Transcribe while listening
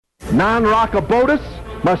Non-rockabotus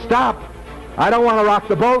must stop. I don't want to rock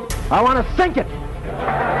the boat. I want to sink it.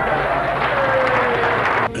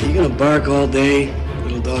 Are you going to bark all day,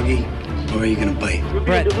 little doggy, or are you going to bite? You're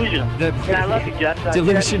being delusional. And I love you, Jeff.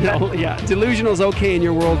 Delusional, yeah. Delusional is okay in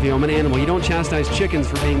your worldview. I'm an animal. You don't chastise chickens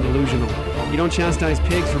for being delusional. You don't chastise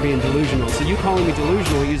pigs for being delusional. So you calling me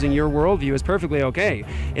delusional using your worldview is perfectly okay.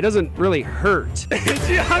 It doesn't really hurt.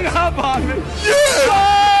 She hung up on me.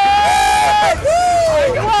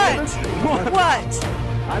 What?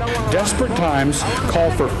 Desperate times call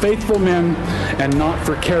for faithful men and not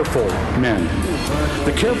for careful men.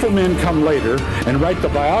 The careful men come later and write the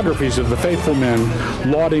biographies of the faithful men,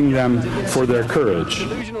 lauding them for their courage.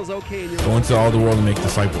 Go into all the world and make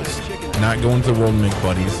disciples. Not go into the world and make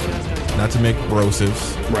buddies. Not to make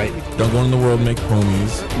brosives. Right. Don't go into the world and make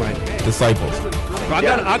homies. Right. Disciples.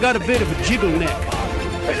 I got a bit of a jiggle neck.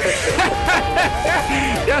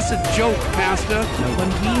 That's a joke, Pastor. When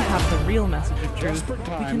we have the real message of truth, we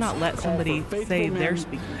cannot let somebody say they're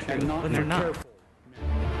speaking truth when they're not.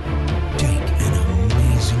 Take an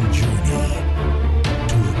amazing journey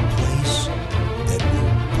to a place that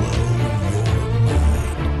will blow your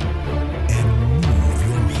mind and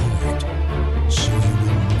move your heart so you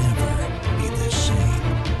will never be the same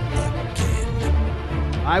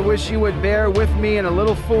again. I wish you would bear with me in a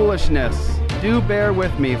little foolishness. Do bear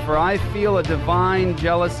with me, for I feel a divine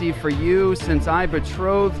jealousy for you, since I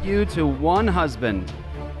betrothed you to one husband,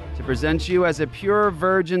 to present you as a pure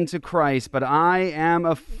virgin to Christ. But I am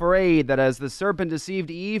afraid that as the serpent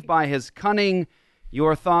deceived Eve by his cunning,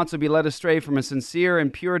 your thoughts will be led astray from a sincere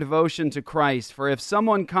and pure devotion to Christ. For if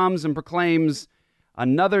someone comes and proclaims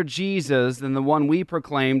another Jesus than the one we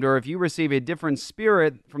proclaimed, or if you receive a different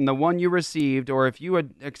spirit from the one you received, or if you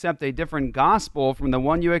would accept a different gospel from the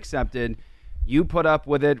one you accepted, you put up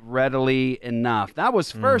with it readily enough. That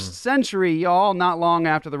was first century, y'all, not long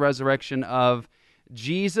after the resurrection of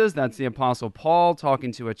Jesus. That's the Apostle Paul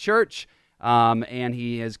talking to a church, and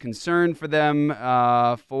he is concerned for them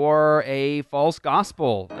for a false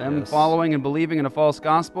gospel, them following and believing in a false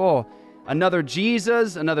gospel. Another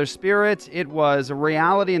Jesus, another spirit. It was a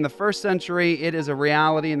reality in the first century. It is a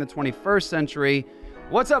reality in the 21st century.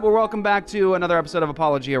 What's up? Well, welcome back to another episode of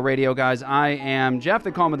Apologia Radio, guys. I am Jeff.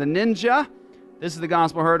 They call me the Ninja. This is the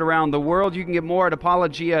gospel heard around the world. You can get more at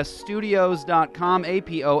apologiastudios.com,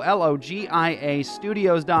 APOLOGIA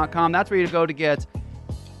studios.com. That's where you go to get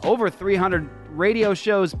over 300 radio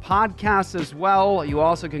shows, podcasts as well. You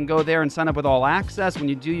also can go there and sign up with All Access. When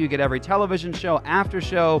you do, you get every television show, after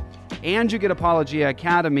show, and you get Apologia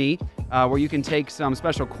Academy, where you can take some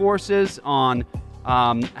special courses on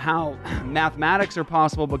how mathematics are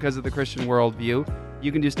possible because of the Christian worldview.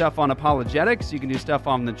 You can do stuff on apologetics. You can do stuff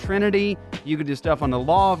on the Trinity. You can do stuff on the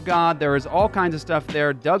law of God. There is all kinds of stuff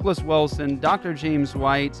there. Douglas Wilson, Dr. James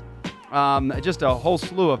White, just a whole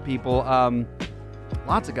slew of people.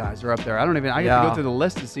 Lots of guys are up there. I have to go through the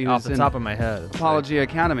list to see who's off the top of my head. Apologia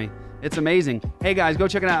Academy. It's amazing. Hey, guys, go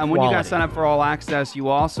check it out. And when you guys sign up for All Access, you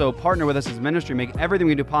also partner with us as ministry, make everything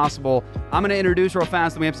we do possible. I'm going to introduce real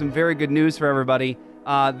fast, and we have some very good news for everybody.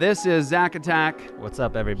 This is Zach Attack. What's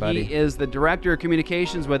up, everybody? He is the Director of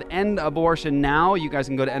Communications with End Abortion Now. You guys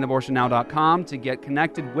can go to endabortionnow.com to get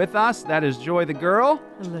connected with us. That is Joy the Girl.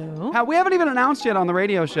 Hello. We haven't even announced yet on the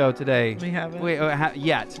radio show today. We haven't.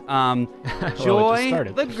 Yet.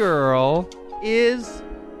 Joy the Girl is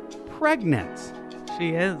pregnant.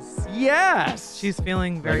 She is. Yes. She's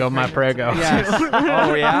feeling very There go my prego. Yes.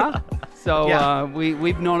 Oh, yeah? So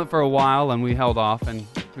we've known it for a while, and we held off, and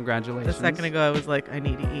congratulations. A second ago, I was like, I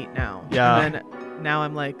need to eat now. Yeah. And then now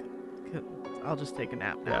I'm like, I'll just take a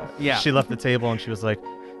nap now. Yeah. She left the table and she was like,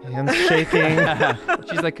 hands shaking.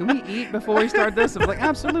 She's like, can we eat before we start this? I was like,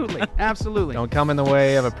 absolutely. Absolutely. Don't come in the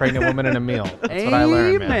way of a pregnant woman and a meal. That's what I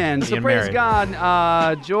learned, man. Amen. So Being praise married.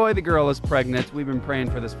 God. Joy the Girl is pregnant. We've been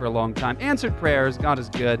praying for this for a long time. Answered prayers. God is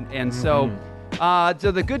good. And so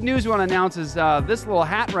the good news we want to announce is this little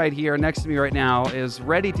hat right here next to me right now is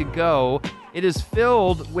ready to go. It is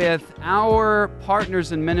filled with our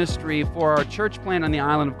partners in ministry for our church plant on the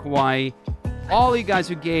island of Kauai. All you guys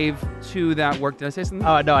who gave to that work. Did I say something?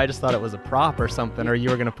 Oh, no, I just thought it was a prop or something, or you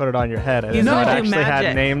were going to put it on your head. I didn't know it actually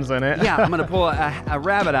had names in it. Yeah, I'm going to pull a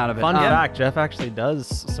rabbit out of it. Fun fact, Jeff actually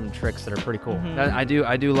does some tricks that are pretty cool. I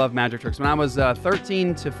do love magic tricks. When I was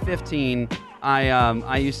 13 to 15,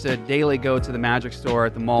 I used to daily go to the magic store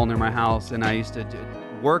at the mall near my house, and I used to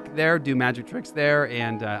work there, do magic tricks there,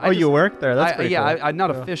 and you worked there? That's pretty cool. I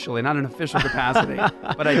not officially, not in official capacity,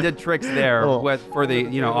 but I did tricks there for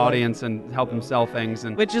the audience and help them sell things.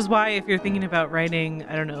 And which is why, if you're thinking about writing,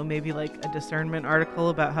 I don't know, maybe like a discernment article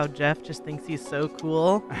about how Jeff just thinks he's so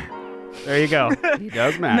cool, There you go. He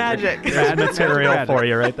does magic. There's material for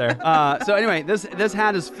you right there. So anyway, this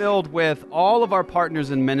hat is filled with all of our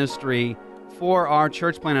partners in ministry for our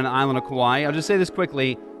church plant on the island of Kauai. I'll just say this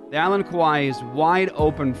quickly. The island of Kauai is wide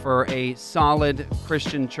open for a solid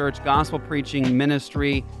Christian church, gospel preaching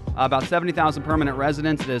ministry. About 70,000 permanent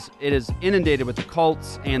residents. It is inundated with the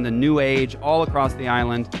cults and the new age all across the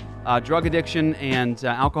island. Drug addiction and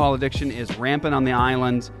alcohol addiction is rampant on the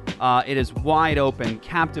island. It is wide open,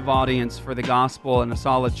 captive audience for the gospel and a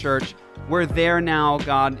solid church. We're there now.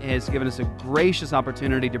 God has given us a gracious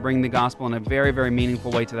opportunity to bring the gospel in a very, very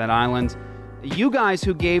meaningful way to that island. You guys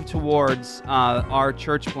who gave towards our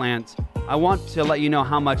church plant, I want to let you know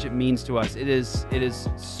how much it means to us. It's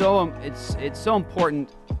so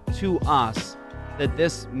important to us that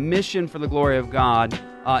this mission for the glory of God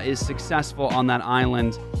is successful on that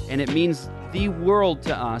island, and it means the world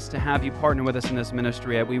to us to have you partner with us in this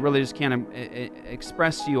ministry. We really just can't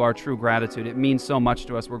express to you our true gratitude. It means so much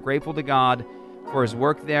to us. We're grateful to God for his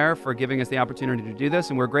work there, for giving us the opportunity to do this,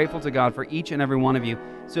 and we're grateful to God for each and every one of you.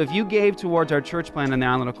 So if you gave towards our church plant on the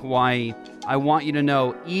island of Kauai, I want you to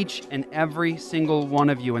know each and every single one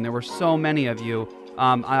of you, and there were so many of you,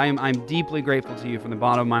 I'm deeply grateful to you from the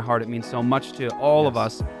bottom of my heart. It means so much to all of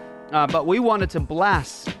us. But we wanted to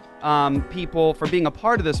bless people for being a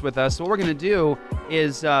part of this with us. So what we're going to do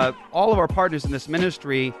is all of our partners in this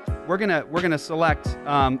ministry, we're gonna select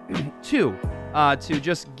two to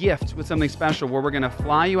just gift with something special, where we're going to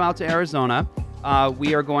fly you out to Arizona.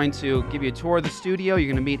 We are going to give you a tour of the studio. You're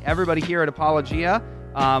going to meet everybody here at Apologia.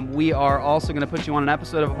 We are also going to put you on an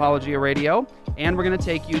episode of Apologia Radio, and we're going to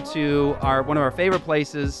take you to one of our favorite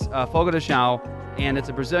places, Fogo de Chão, and it's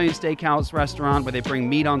a Brazilian steakhouse restaurant where they bring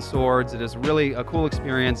meat on swords. It is really a cool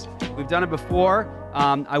experience. We've done it before.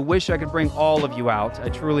 I wish I could bring all of you out. I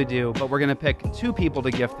truly do, but we're going to pick two people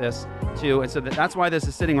to gift this to, and so that's why this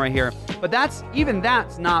is sitting right here. But that's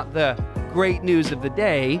not the great news of the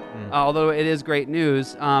day, although it is great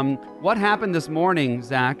news. What happened this morning,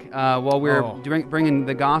 Zach, while we were bringing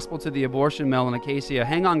the gospel to the abortion mill in Acacia?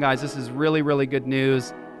 Hang on, guys. This is really, really good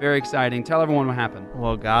news. Very exciting. Tell everyone what happened.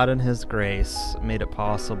 Well, God in his grace made it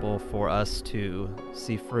possible for us to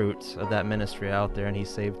see fruit of that ministry out there, and he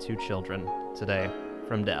saved 2 children today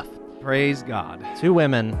from death. Praise God. 2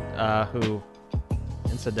 women who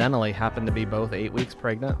incidentally happened to be both 8 weeks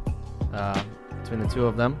pregnant between the 2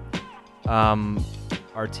 of them.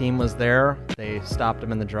 Our team was there. They stopped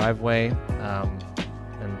them in the driveway,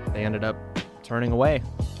 and they ended up turning away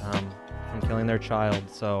from killing their child.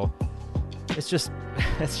 So it's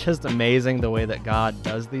just amazing the way that God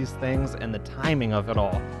does these things and the timing of it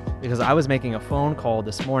all. Because I was making a phone call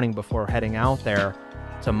this morning before heading out there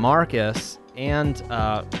to Marcus and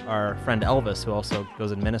our friend Elvis, who also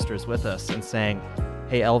goes and ministers with us, and saying,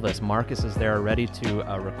 hey, Elvis, Marcus is there ready to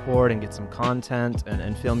record and get some content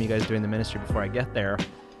and film you guys doing the ministry before I get there.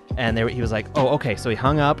 And he was like, oh, okay. So he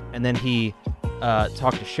hung up, and then he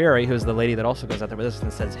talked to Sherry, who's the lady that also goes out there with us,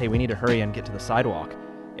 and says, hey, we need to hurry and get to the sidewalk.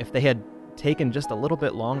 If they had taken just a little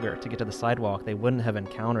bit longer to get to the sidewalk, they wouldn't have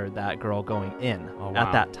encountered that girl going in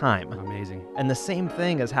at that time. Amazing. And the same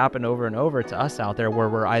thing has happened over and over to us out there, where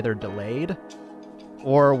we're either delayed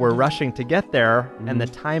or we're rushing to get there, and the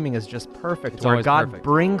timing is just perfect, It's where always God perfect.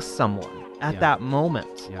 brings someone at that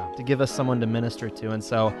moment to give us someone to minister to. And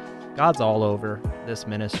so God's all over this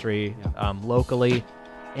ministry, locally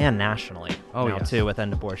and nationally too, with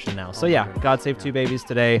End Abortion now. So God saved 2 babies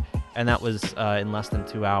today, and that was in less than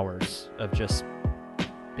 2 hours of just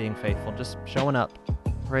being faithful, just showing up.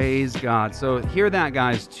 Praise God. So hear that,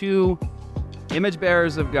 guys. 2 image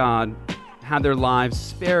bearers of God had their lives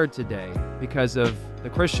spared today because of the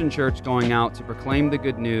Christian church going out to proclaim the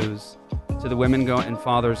good news to the women and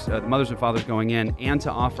fathers, mothers and fathers going in, and to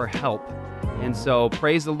offer help. And so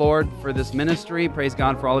praise the Lord for this ministry. Praise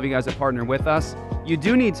God for all of you guys that partner with us. You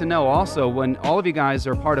do need to know also, when all of you guys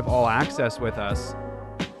are part of All Access with us,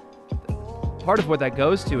 part of what that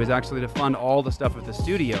goes to is actually to fund all the stuff with the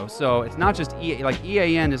studio. So it's not just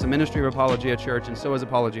EAN is a ministry of Apologia Church, and so is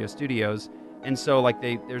Apologia Studios. And so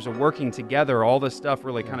there's a working together. All this stuff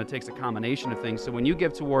really kind of takes a combination of things. So when you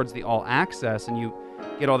give towards the All Access and you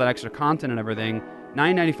get all that extra content and everything,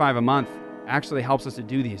 $9.95 a month actually helps us to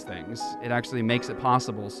do these things. It actually makes it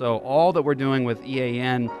possible. So all that we're doing with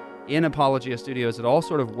EAN in Apologia Studios, it all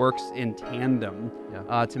sort of works in tandem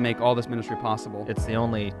to make all this ministry possible. It's the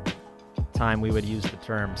only time we would use the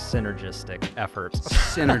term synergistic efforts.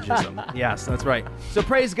 Synergism. Yes, that's right. So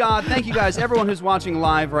praise God. Thank you guys, everyone who's watching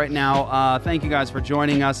live right now. Thank you guys for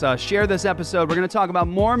joining us. Share this episode. We're going to talk about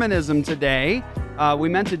Mormonism today. We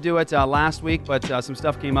meant to do it last week, but some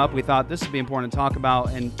stuff came up. We thought this would be important to talk about,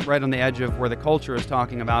 and right on the edge of where the culture is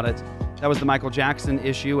talking about it. That was the Michael Jackson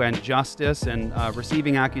issue and justice and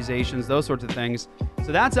receiving accusations, those sorts of things.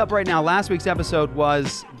 So that's up right now. Last week's episode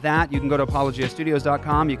was that. You can go to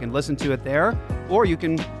apologiastudios.com. You can listen to it there, or you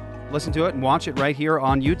can listen to it and watch it right here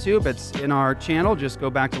on YouTube. It's in our channel. Just go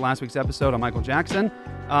back to last week's episode on Michael Jackson.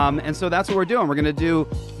 And so that's what we're doing. We're going to do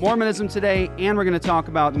Mormonism today, and we're going to talk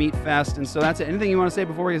about Meat Fest. And so that's it. Anything you want to say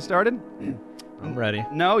before we get started? I'm ready.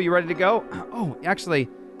 No? You ready to go? Oh, actually,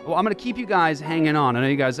 well, I'm going to keep you guys hanging on. I know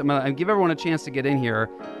you guys, I'm going to give everyone a chance to get in here.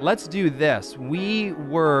 Let's do this.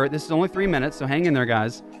 This is only 3 minutes, so hang in there,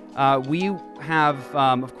 guys. We have,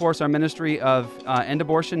 of course, our ministry of End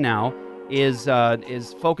Abortion Now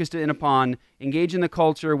is focused in upon engaging the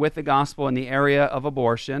culture with the gospel in the area of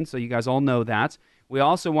abortion. So you guys all know that. We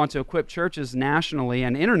also want to equip churches nationally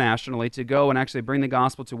and internationally to go and actually bring the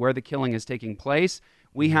gospel to where the killing is taking place.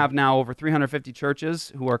 We have now over 350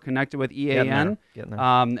 churches who are connected with EAN, Getting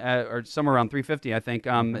there. or somewhere around 350, I think,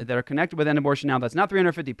 that are connected with End Abortion Now. That's not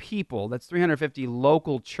 350 people. That's 350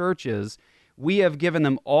 local churches. We have given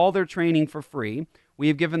them all their training for free. We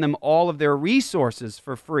have given them all of their resources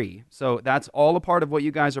for free. So that's all a part of what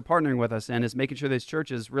you guys are partnering with us in, is making sure these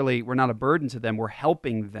churches really, we're not a burden to them, we're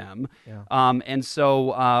helping them. Yeah. And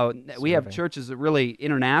so we have churches that really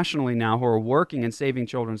internationally now who are working and saving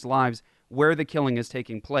children's lives where the killing is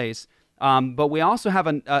taking place. But we also have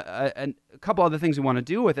a couple other things we want to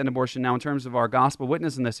do with End Abortion Now in terms of our gospel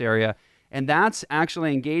witness in this area, and that's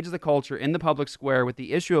actually engage the culture in the public square with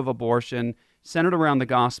the issue of abortion centered around the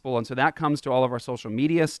gospel. And so that comes to all of our social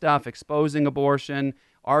media stuff, exposing abortion,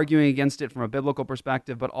 arguing against it from a biblical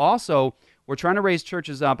perspective, but also we're trying to raise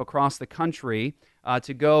churches up across the country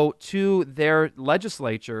to go to their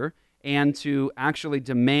legislature and to actually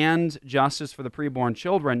demand justice for the preborn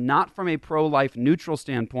children, not from a pro-life neutral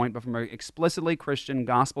standpoint, but from an explicitly Christian,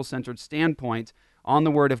 gospel-centered standpoint on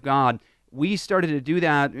the Word of God. We started to do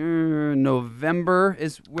that November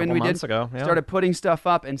is when we did. Started putting stuff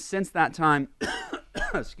up, and since that time,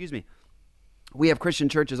 excuse me, we have Christian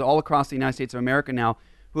churches all across the United States of America now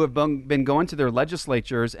who have been going to their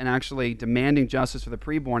legislatures and actually demanding justice for the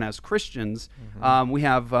preborn as Christians. We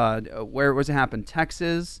have, where was it happen?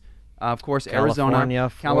 Texas, of course, Arizona,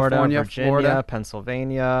 California, Virginia, Florida,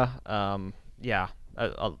 Pennsylvania, a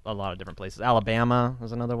lot of different places. Alabama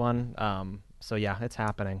was another one. So yeah, it's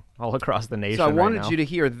happening all across the nation. So I wanted right you to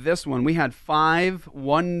hear this one. We had 5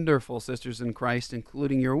 wonderful sisters in Christ,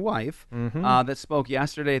 including your wife, that spoke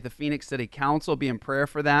yesterday at the Phoenix City Council. Be in prayer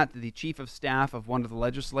for that. The chief of staff of one of the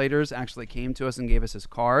legislators actually came to us and gave us his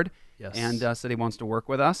card. Yes. And said he wants to work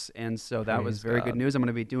with us. And so that was very good news. I'm going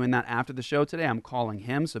to be doing that after the show today. I'm calling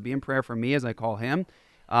him. So be in prayer for me as I call him.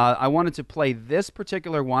 I wanted to play this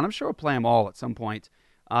particular one. I'm sure we'll play them all at some point.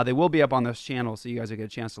 They will be up on this channel, so you guys will get a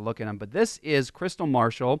chance to look at them. But this is Crystal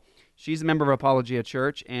Marshall. She's a member of Apologia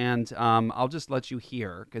Church, and I'll just let you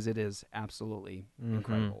hear because it is absolutely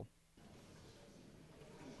incredible.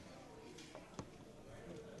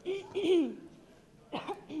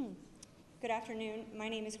 Good afternoon. My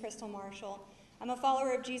name is Crystal Marshall. I'm a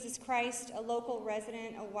follower of Jesus Christ, a local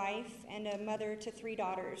resident, a wife, and a mother to 3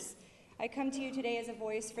 daughters. I come to you today as a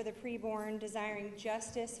voice for the preborn, desiring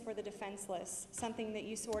justice for the defenseless, something that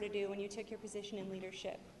you swore to do when you took your position in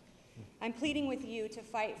leadership. I'm pleading with you to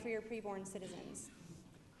fight for your preborn citizens.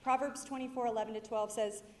 Proverbs 24:11-12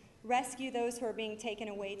 says, "Rescue those who are being taken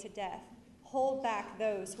away to death. Hold back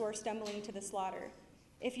those who are stumbling to the slaughter.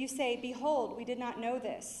 If you say, 'Behold, we did not know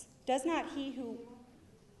this,' does not he who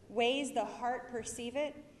weighs the heart perceive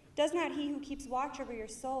it? Does not he who keeps watch over your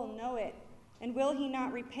soul know it? And will he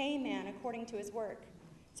not repay man according to his work?"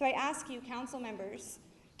 So I ask you, council members,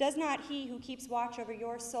 does not he who keeps watch over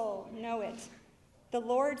your soul know it? The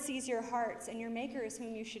Lord sees your hearts, and your Maker is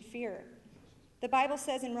whom you should fear. The Bible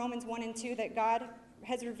says in Romans 1:2 that God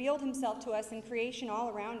has revealed himself to us in creation all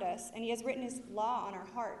around us, and he has written his law on our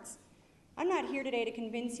hearts. I'm not here today to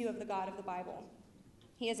convince you of the God of the Bible.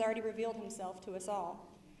 He has already revealed himself to us all.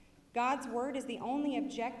 God's word is the only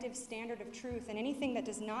objective standard of truth, and anything that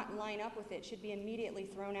does not line up with it should be immediately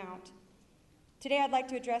thrown out. Today I'd like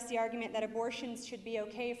to address the argument that abortions should be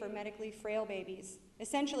okay for medically frail babies,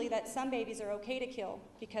 essentially that some babies are okay to kill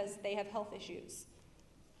because they have health issues.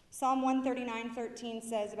 Psalm 139:13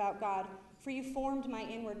 says about God, "For you formed my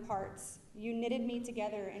inward parts. You knitted me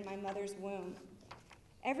together in my mother's womb."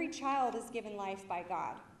 Every child is given life by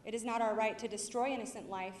God. It is not our right to destroy innocent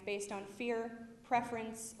life based on fear,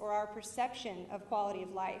 preference, or our perception of quality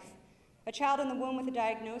of life. A child in the womb with a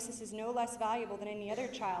diagnosis is no less valuable than any other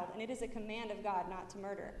child, and it is a command of God not to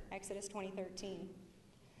murder, Exodus 20:13.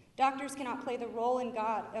 Doctors cannot play the role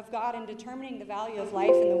of God in determining the value of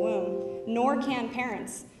life in the womb, nor can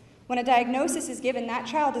parents. When a diagnosis is given, that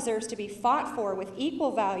child deserves to be fought for with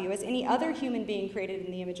equal value as any other human being created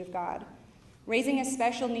in the image of God. Raising a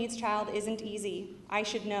special needs child isn't easy. I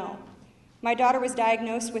should know. My daughter was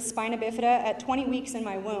diagnosed with spina bifida at 20 weeks in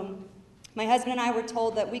my womb. My husband and I were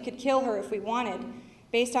told that we could kill her if we wanted,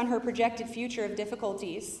 based on her projected future of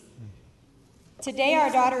difficulties. Today,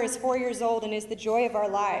 our daughter is 4 years old and is the joy of our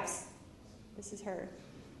lives. This is her.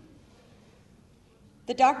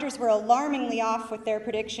 The doctors were alarmingly off with their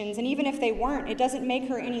predictions, and even if they weren't, it doesn't make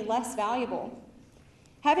her any less valuable.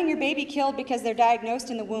 Having your baby killed because they're diagnosed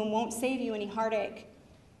in the womb won't save you any heartache.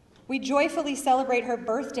 We joyfully celebrate her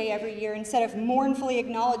birthday every year instead of mournfully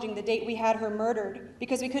acknowledging the date we had her murdered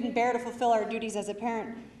because we couldn't bear to fulfill our duties as a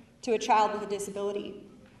parent to a child with a disability.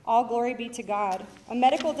 All glory be to God. A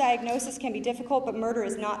medical diagnosis can be difficult, but murder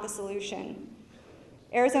is not the solution.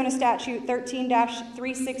 Arizona Statute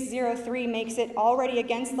 13-3603 makes it already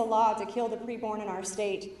against the law to kill the preborn in our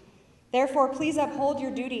state. Therefore, please uphold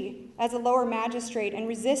your duty as a lower magistrate and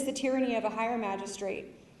resist the tyranny of a higher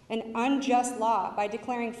magistrate, an unjust law, by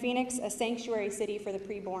declaring Phoenix a sanctuary city for the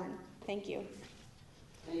preborn. Thank you.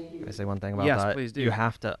 Can I say one thing about Yes, that? please do. You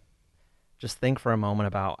have to just think for a moment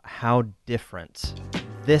about how different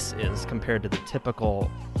this is compared to the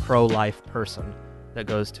typical pro-life person that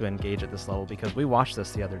goes to engage at this level, because we watched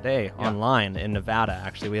this the other day online in Nevada.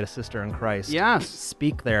 Actually, we had a sister in Christ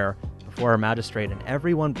speak there before a magistrate, and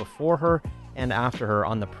everyone before her and after her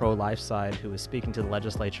on the pro-life side who was speaking to the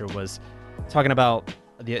legislature was talking about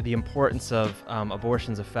the importance of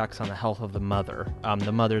abortion's effects on the health of the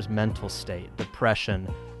mother's mental state, depression,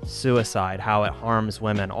 suicide, how it harms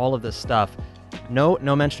women, all of this stuff. No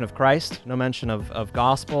mention of Christ, no mention of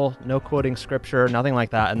gospel, no quoting scripture, nothing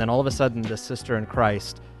like that. And then all of a sudden, this sister in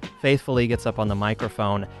Christ faithfully gets up on the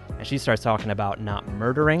microphone and she starts talking about not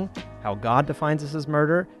murdering, how God defines this as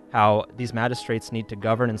murder, how these magistrates need to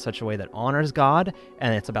govern in such a way that honors God,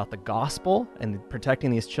 and it's about the gospel and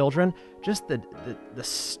protecting these children. Just the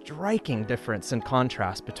striking difference and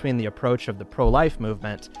contrast between the approach of the pro-life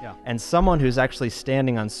movement and someone who's actually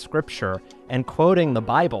standing on scripture and quoting the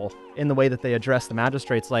Bible in the way that they address the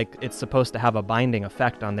magistrates, like it's supposed to have a binding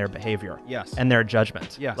effect on their behavior and their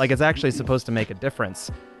judgment. Like it's actually supposed to make a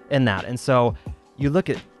difference in that. And so you look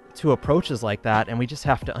at two approaches like that, and we just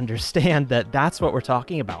have to understand that that's what we're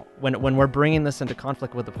talking about. When we're bringing this into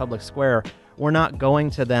conflict with the public square, we're not going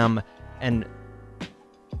to them and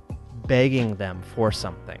begging them for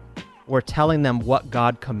something. We're telling them what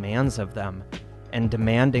God commands of them and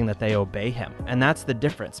demanding that they obey him. And that's the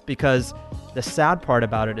difference, because the sad part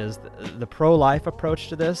about it is the pro-life approach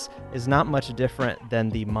to this is not much different than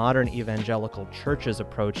the modern evangelical church's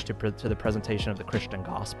approach to the presentation of the Christian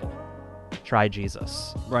gospel. Try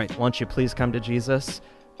Jesus. Right. Won't you please come to Jesus?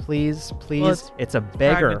 Please. Well, it's a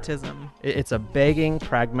beggar. Pragmatism. It's a begging,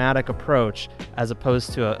 pragmatic approach, as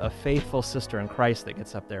opposed to a faithful sister in Christ that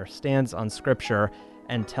gets up there, stands on scripture,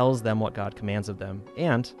 and tells them what God commands of them.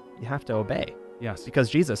 And you have to obey. Yes. Because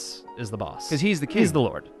Jesus is the boss. Because he's the king. He's the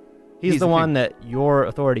Lord. He's the one that your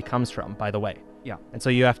authority comes from, by the way. Yeah. And so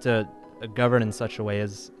you have to govern in such a way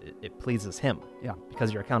as it pleases him. Yeah.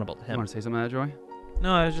 Because you're accountable to him. You want to say something about that, Joy?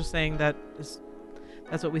 No, I was just saying that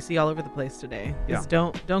that's what we see all over the place today. Yeah.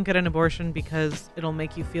 Don't get an abortion because it'll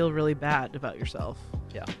make you feel really bad about yourself.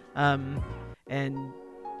 Yeah.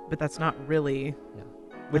 But that's not really. Yeah.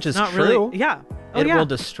 Which is not true. Really, yeah. It will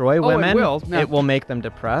destroy women. It will. It will make them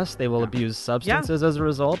depressed. They will abuse substances as a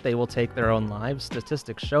result. They will take their own lives.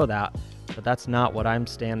 Statistics show that. But that's not what I'm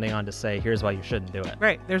standing on to say, here's why you shouldn't do it.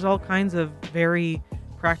 Right. There's all kinds of very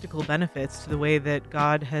practical benefits to the way that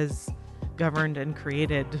God has governed and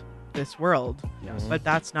created this world. Yes. But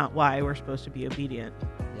that's not why we're supposed to be obedient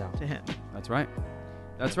to him. That's right.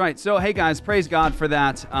 That's right. So, hey, guys, praise God for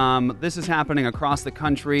that. This is happening across the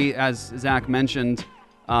country, as Zach mentioned.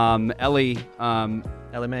 Ellie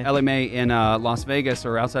Mae in Las Vegas,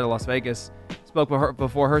 or outside of Las Vegas, spoke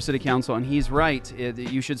before her city council, and he's right.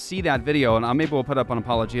 You should see that video, and maybe we'll put up on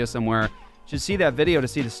Apologia somewhere. You should see that video to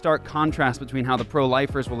see the stark contrast between how the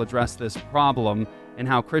pro-lifers will address this problem and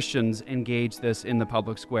how Christians engage this in the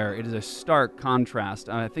public square. It is a stark contrast.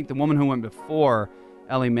 I think the woman who went before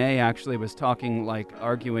Ellie Mae actually was talking,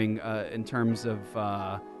 arguing in terms of...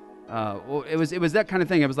 well, it was that kind of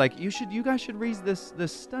thing. It was like you guys should read this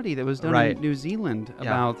study that was done in New Zealand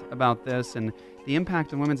about this and the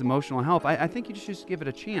impact on women's emotional health. I think you should just give it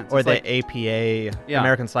a chance. Or it's the APA,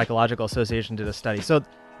 American Psychological Association, did a study. So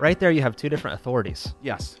right there, you have two different authorities.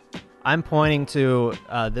 Yes. I'm pointing to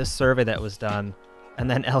this survey that was done And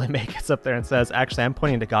then Ellie Mae gets up there and says, actually, I'm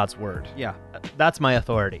pointing to God's word. Yeah. That's my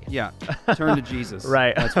authority. Yeah. Turn to Jesus.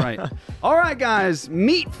 Right. That's right. All right, guys.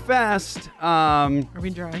 Meat Fest. Are we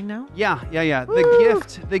drawing now? Yeah.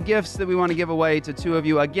 The gifts that we want to give away to two of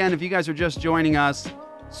you. Again, if you guys are just joining us,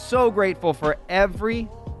 so grateful for every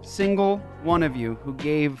single one of you who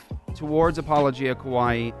gave towards Apologia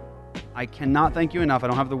Kauai. I cannot thank you enough. I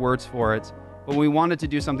don't have the words for it. But we wanted to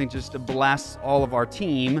do something just to bless all of our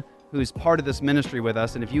team who's part of this ministry with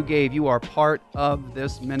us. And if you gave, you are part of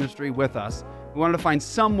this ministry with us. We wanted to find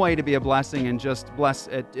some way to be a blessing and just bless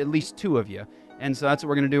at least two of you. And so that's what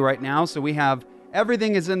we're going to do right now. So we have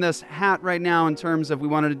everything is in this hat right now in terms of we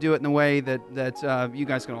wanted to do it in a way that you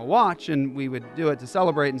guys can all watch, and we would do it to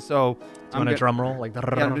celebrate. And so I'm going to drum roll? Like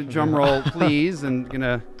drum roll, please. And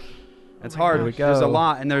gonna. It's hard. Here we go. There's a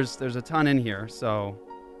lot, and there's a ton in here. So.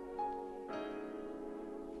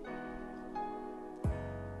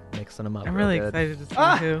 Mixing them up. I'm really excited to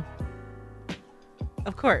see who.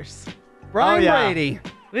 Of course. Brian Brady.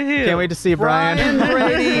 Woohoo. Can't wait to see Brian. Brian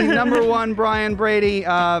Brady, number one, Brian Brady.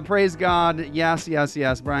 Praise God. Yes,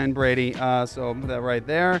 Brian Brady. So put that right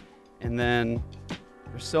there. And then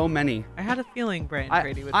there's so many. I had a feeling Brian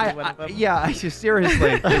Brady would be one of them. Yeah,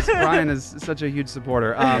 seriously, because Brian is such a huge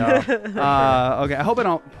supporter. Okay, I hope I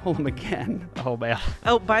don't pull him again. Oh, man.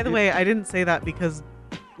 Oh, by the way, I didn't say that because,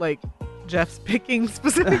 Jeff's picking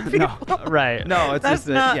specific people. Right. No, it's That's just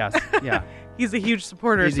not... yes, yeah. He's a huge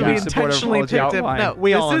supporter, He's so a we huge supporter of intentionally Apologia picked him. Kauai. No,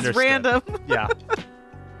 we all this is understood. random. Yeah.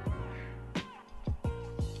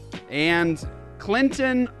 And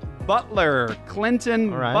Clinton Butler.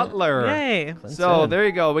 Butler. Yay. So there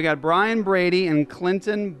you go. We got Brian Brady and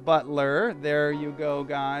Clinton Butler. There you go,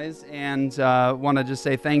 guys. And want to just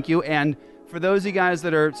say thank you. And for those of you guys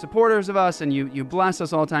that are supporters of us and you bless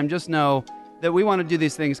us all the time, just know that we want to do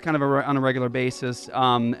these things kind of on a regular basis,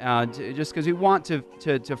 just because we want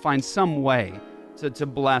to find some way to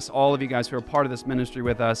bless all of you guys who are part of this ministry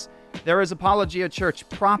with us. There is Apologia Church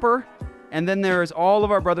proper, and then there is all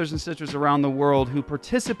of our brothers and sisters around the world who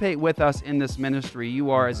participate with us in this ministry.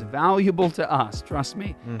 You are as valuable to us, trust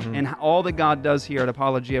me, and all that God does here at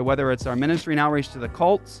Apologia, whether it's our ministry and outreach to the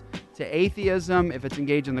cults, to atheism, if it's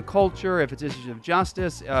engaged in the culture, if it's issues of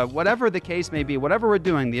justice, whatever the case may be, whatever we're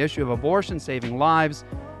doing, the issue of abortion, saving lives,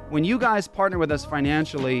 when you guys partner with us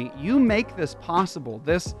financially, you make this possible.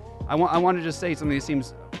 I want to just say something that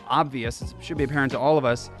seems obvious. It should be apparent to all of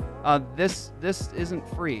us. This isn't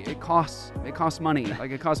free. It costs money.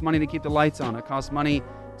 It costs money to keep the lights on. It costs money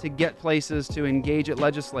to get places to engage at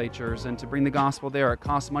legislatures and to bring the gospel there. It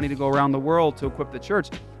costs money to go around the world to equip the church.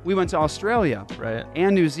 We went to Australia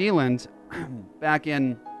and New Zealand back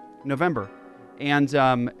in November. And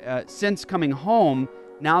since coming home,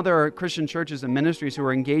 now there are Christian churches and ministries who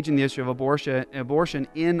are engaging the issue of abortion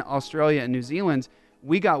in Australia and New Zealand.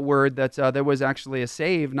 We got word that there was actually a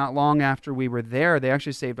save not long after we were there. They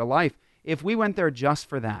actually saved a life. If we went there just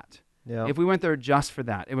for that,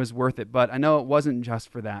 it was worth it. But I know it wasn't just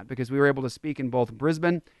for that, because we were able to speak in both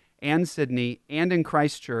Brisbane and Sydney and in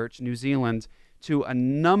Christchurch, New Zealand, to a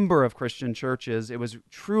number of Christian churches. It was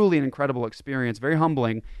truly an incredible experience, very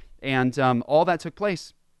humbling. And all that took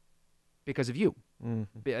place because of you.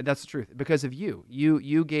 That's the truth. Because of you.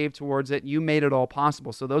 You gave towards it. You made it all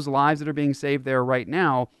possible. So those lives that are being saved there right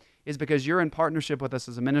now is because you're in partnership with us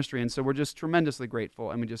as a ministry. And so we're just tremendously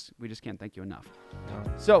grateful. And we just can't thank you enough.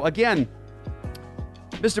 So again,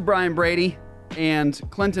 Mr. Brian Brady and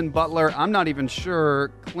Clinton Butler. I'm not even sure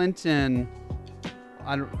Clinton...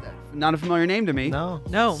 not a familiar name to me.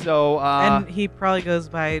 No. So, and he probably goes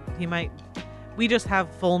by, we just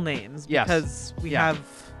have full names because we have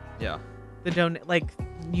the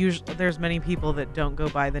usually there's many people that don't go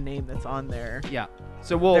by the name that's on their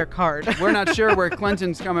their card. We're not sure where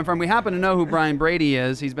Clinton's coming from. We happen to know who Brian Brady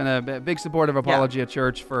is. He's been a big supporter of Apologia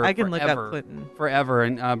Church for I can forever. look up Clinton. Forever.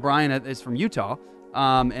 And Brian is from Utah.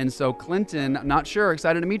 And so Clinton, not sure.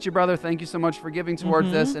 Excited to meet you, brother. Thank you so much for giving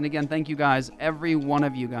towards this. And again, thank you guys, every one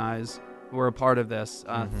of you guys who are a part of this.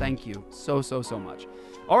 Thank you so much.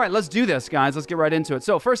 All right, let's do this, guys. Let's get right into it.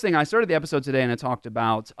 So first thing, I started the episode today and I talked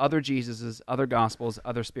about other Jesuses, other gospels,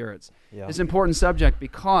 other spirits. Yeah. It's an important subject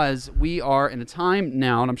because we are in a time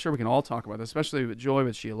now, and I'm sure we can all talk about this, especially with Joy,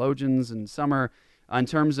 with theologians and Summer, in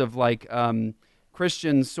terms of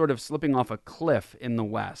Christians sort of slipping off a cliff in the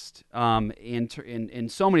West in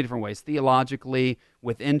so many different ways, theologically,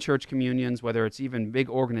 within church communions, whether it's even big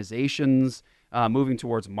organizations, moving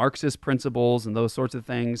towards Marxist principles and those sorts of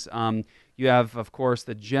things. You have, of course,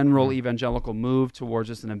 the general evangelical move towards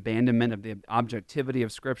just an abandonment of the objectivity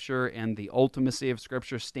of Scripture and the ultimacy of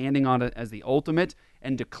Scripture, standing on it as the ultimate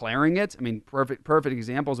and declaring it. I mean, perfect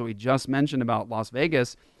examples that we just mentioned about Las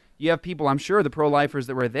Vegas. You have people, I'm sure, the pro-lifers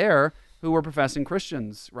that were there who were professing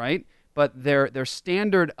Christians, right? But their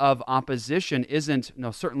standard of opposition isn't,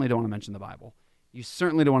 no, certainly don't want to mention the Bible. You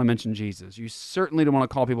certainly don't want to mention Jesus. You certainly don't want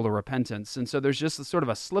to call people to repentance. And so there's just a sort of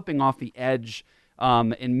a slipping off the edge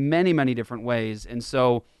in many, many different ways. And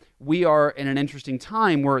so we are in an interesting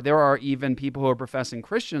time where there are even people who are professing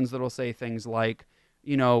Christians that will say things like,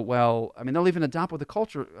 well, I mean, they'll even adopt what the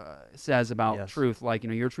culture says about truth, like,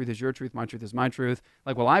 your truth is your truth, my truth is my truth.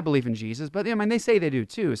 Like, well, I believe in Jesus, but I mean, they say they do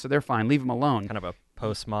too, so they're fine. Leave them alone. Kind of a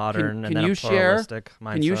postmodern can and you a pluralistic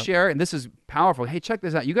mindset. Can you share? And this is powerful. Hey, check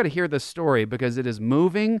this out. You got to hear this story because it is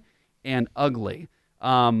moving and ugly.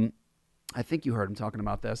 I think you heard him talking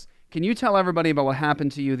about this. Can you tell everybody about what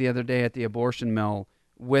happened to you the other day at the abortion mill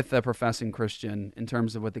with a professing Christian in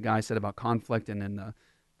terms of what the guy said about conflict and then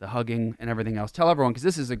the hugging and everything else? Tell everyone, because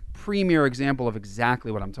this is a premier example of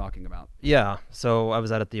exactly what I'm talking about. Yeah, so I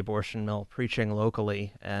was out at the abortion mill preaching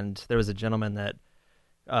locally, and there was a gentleman that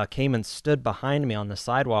came and stood behind me on the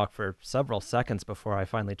sidewalk for several seconds before I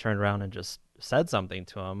finally turned around and just said something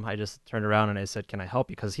to him. I just turned around and I said, "Can I help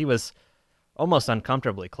you?" Because he was almost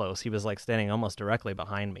uncomfortably close. He was like standing almost directly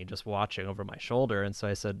behind me, just watching over my shoulder. And so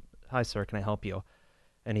I said, "Hi, sir, can I help you?"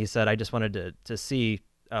 And he said, "I just wanted to see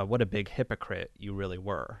what a big hypocrite you really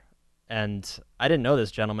were." And I didn't know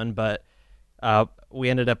this gentleman, but we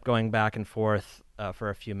ended up going back and forth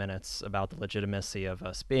for a few minutes about the legitimacy of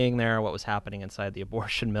us being there, what was happening inside the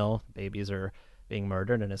abortion mill. Babies are being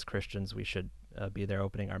murdered, and as Christians, we should be there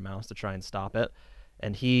opening our mouths to try and stop it.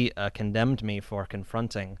 And he condemned me for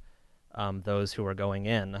confronting those who were going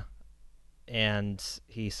in. And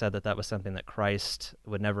he said that was something that Christ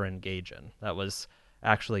would never engage in. That was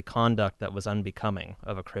actually conduct that was unbecoming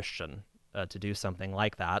of a Christian to do something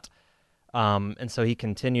like that. And so he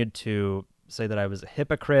continued to say that I was a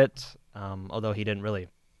hypocrite, although he didn't really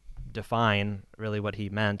define really what he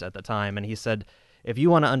meant at the time. And he said, if you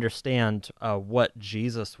want to understand what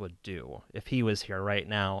Jesus would do if he was here right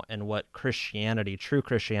now and what Christianity, true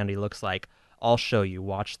Christianity looks like, I'll show you.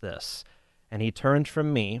 Watch this. And he turned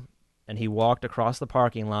from me and he walked across the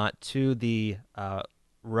parking lot to the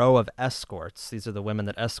row of escorts. These are the women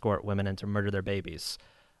that escort women in to murder their babies.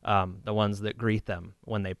 The ones that greet them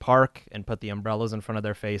when they park and put the umbrellas in front of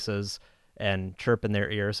their faces and chirp in their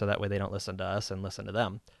ear so that way they don't listen to us and listen to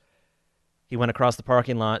them. He went across the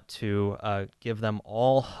parking lot to give them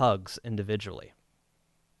all hugs individually.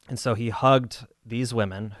 And so he hugged these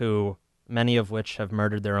women, who many of which have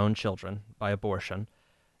murdered their own children by abortion,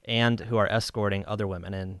 and who are escorting other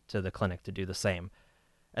women into the clinic to do the same.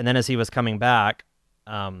 And then as he was coming back,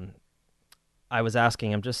 I was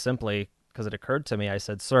asking him just simply, because it occurred to me, I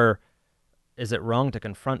said, "Sir, is it wrong to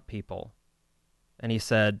confront people?" And he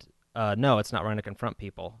said, "No, it's not wrong to confront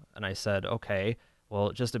people." And I said, "Okay,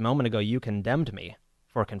 well, just a moment ago you condemned me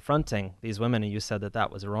for confronting these women, and you said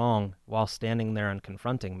that was wrong while standing there and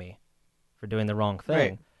confronting me for doing the wrong thing."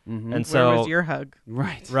 Right. Mm-hmm. And so, where was your hug?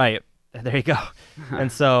 Right. There you go.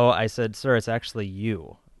 And so I said, "Sir, it's actually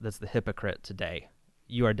you that's the hypocrite today.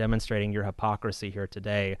 You are demonstrating your hypocrisy here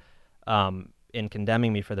today in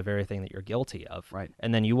condemning me for the very thing that you're guilty of." Right.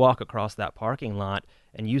 And then you walk across that parking lot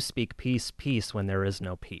and you speak peace, peace when there is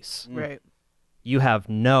no peace. Right. You have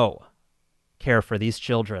no care for these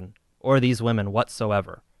children or these women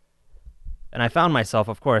whatsoever. And I found myself,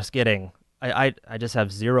 of course, I just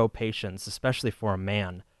have zero patience, especially for a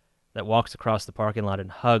man that walks across the parking lot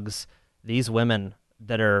and hugs these women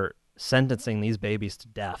that are sentencing these babies to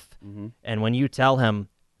death. Mm-hmm. And when you tell him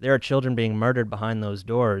there are children being murdered behind those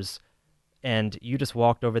doors, and you just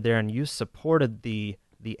walked over there and you supported the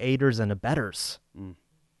aiders and abettors.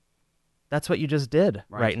 That's what you just did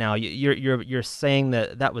right now. You're saying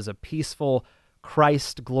that was a peaceful,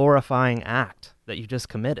 Christ glorifying act that you just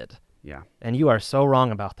committed. Yeah. And you are so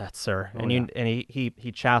wrong about that, sir. Oh, and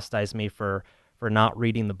he chastised me for not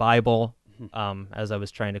reading the Bible, as I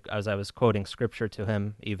was quoting scripture to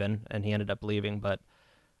him even, and he ended up leaving. But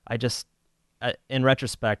in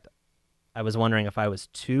retrospect, I was wondering if I was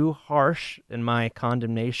too harsh in my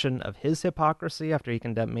condemnation of his hypocrisy after he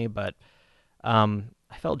condemned me, but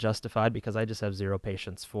I felt justified because I just have zero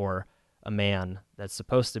patience for a man that's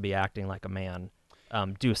supposed to be acting like a man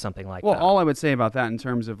do something like that. Well, all I would say about that in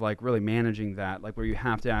terms of like really managing that, like where you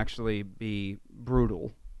have to actually be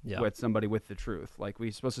brutal with somebody with the truth. Like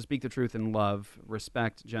we're supposed to speak the truth in love,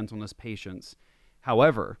 respect, gentleness, patience.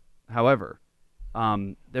 However,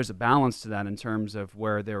 there's a balance to that in terms of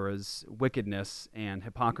where there is wickedness and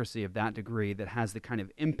hypocrisy of that degree that has the kind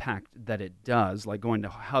of impact that it does, like going to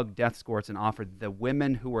hug death escorts and offer the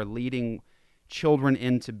women who are leading children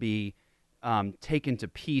in to be taken to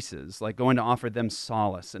pieces, like going to offer them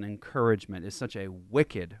solace and encouragement, is such a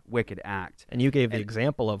wicked, wicked act. And you gave the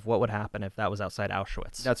example of what would happen if that was outside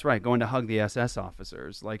Auschwitz. That's right, going to hug the SS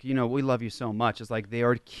officers. Like, we love you so much. It's like they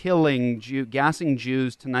are gassing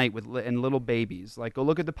Jews tonight and little babies. Like, go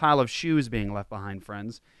look at the pile of shoes being left behind,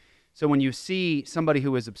 friends. So when you see somebody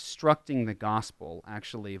who is obstructing the gospel,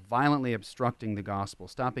 actually violently obstructing the gospel,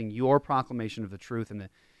 stopping your proclamation of the truth and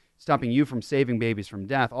stopping you from saving babies from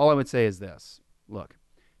death, all I would say is this. Look,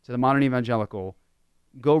 to the modern evangelical,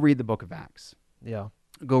 go read the book of Acts. Yeah.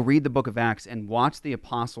 Go read the book of Acts and watch the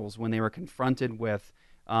apostles when they were confronted with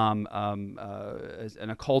an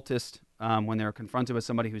occultist, when they were confronted with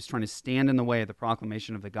somebody who's trying to stand in the way of the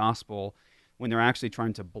proclamation of the gospel, when they're actually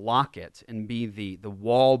trying to block it and be the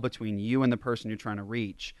wall between you and the person you're trying to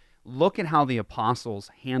reach. Look at how the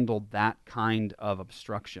apostles handled that kind of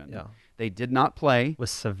obstruction. Yeah. They did not play.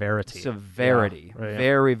 With severity. Severity. Yeah. Right.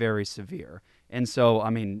 Very, very severe. And so,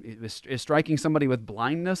 I mean, is striking somebody with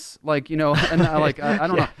blindness, like, and I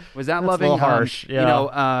don't know, was that That's loving? A little harsh.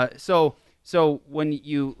 Yeah. So when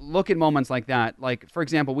you look at moments like that, like, for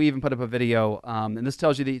example, we even put up a video, and this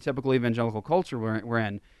tells you the typical evangelical culture we're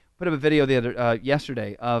in. Put up a video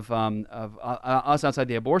yesterday of us outside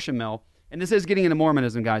the abortion mill. And this is getting into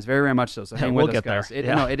Mormonism, guys, very, very much so. So hang we'll with us, get there.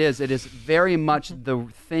 guys. No, it is. It is very much the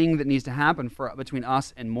thing that needs to happen between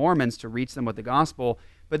us and Mormons to reach them with the gospel.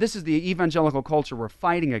 But this is the evangelical culture we're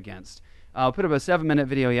fighting against. I put up a 7-minute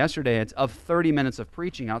video yesterday. It's of 30 minutes of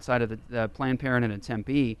preaching outside of the Planned Parenthood in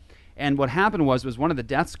Tempe. And what happened was one of the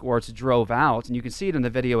death escorts drove out, and you can see it in the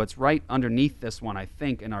video. It's right underneath this one, I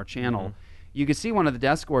think, in our channel. Mm-hmm. You can see one of the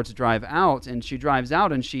death escorts drive out, and she drives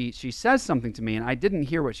out, and she says something to me, and I didn't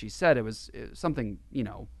hear what she said. It was something, some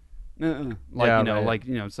insult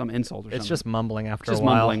or something. It's just mumbling after a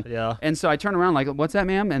while. Mumbling. Yeah. And so I turn around like, what's that,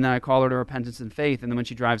 ma'am? And then I call her to repentance and faith, and then when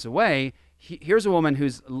she drives away, here's a woman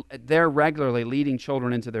who's there regularly leading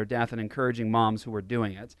children into their death and encouraging moms who are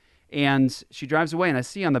doing it. And she drives away, and I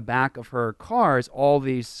see on the back of her cars all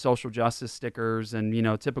these social justice stickers and,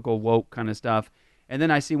 typical woke kind of stuff. And then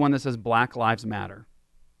I see one that says Black Lives Matter.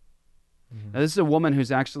 Mm-hmm. Now, this is a woman who's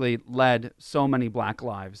actually led so many black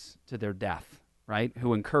lives to their death, right?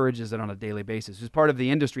 Who encourages it on a daily basis, who's part of the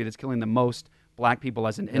industry that's killing the most black people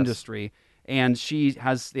as an industry. And she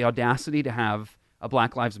has the audacity to have a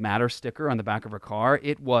Black Lives Matter sticker on the back of her car.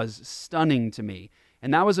 It was stunning to me.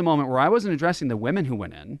 And that was a moment where I wasn't addressing the women who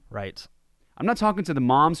went in. Right. I'm not talking to the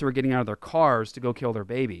moms who are getting out of their cars to go kill their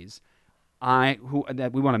babies, that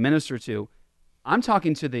we want to minister to. I'm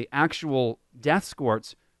talking to the actual death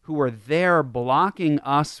escorts who are there blocking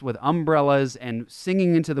us with umbrellas and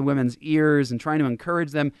singing into the women's ears and trying to encourage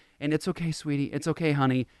them. And it's okay, sweetie. It's okay,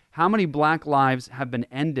 honey. How many black lives have been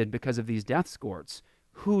ended because of these death escorts?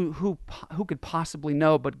 Who could possibly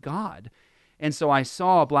know but God? And so I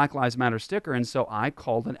saw a Black Lives Matter sticker, and so I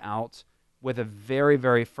called it out with a very,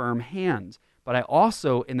 very firm hand. But I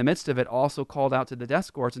also, in the midst of it, also called out to the death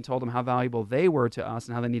escorts and told them how valuable they were to us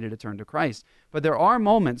and how they needed to turn to Christ. But there are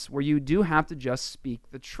moments where you do have to just speak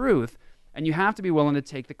the truth, and you have to be willing to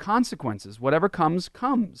take the consequences. Whatever comes,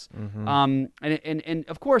 comes. Mm-hmm. And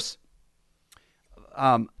of course,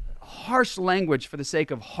 harsh language for the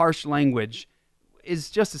sake of harsh language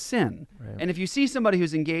is just a sin. Right. And if you see somebody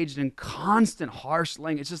who's engaged in constant harsh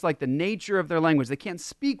language, it's just like the nature of their language. They can't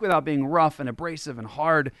speak without being rough and abrasive and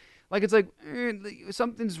hard. Like it's like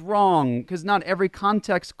something's wrong because not every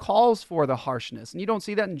context calls for the harshness. And you don't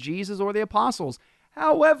see that in Jesus or the apostles.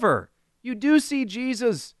 However, you do see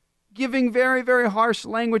Jesus giving very, very harsh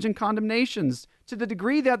language and condemnations to the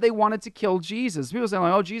degree that they wanted to kill Jesus. People say,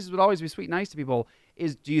 like, oh, Jesus would always be sweet and nice to people.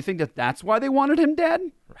 Do you think that that's why they wanted him dead?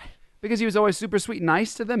 Right. Because he was always super sweet and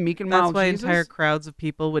nice to them, meek and mild. That's why Jesus? Entire crowds of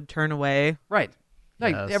people would turn away. Right.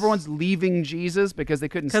 Like everyone's leaving Jesus because they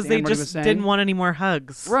couldn't stand what he was saying. Because they just didn't want any more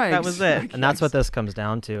hugs. Right. That was it. And that's what this comes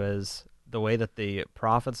down to, is the way that the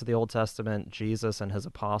prophets of the Old Testament, Jesus and his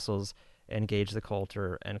apostles, engaged the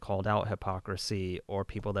culture and called out hypocrisy or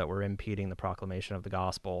people that were impeding the proclamation of the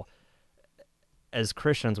gospel. As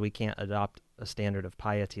Christians, we can't adopt a standard of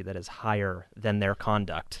piety that is higher than their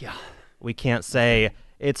conduct. Yeah. We can't say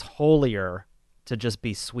it's holier to just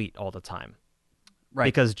be sweet all the time. Right.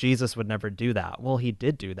 Because Jesus would never do that. Well, he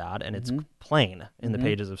did do that, and it's plain in the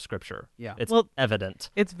pages of Scripture. Yeah. It's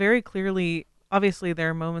evident. It's very clearly, obviously,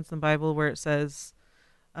 there are moments in the Bible where it says,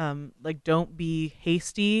 don't be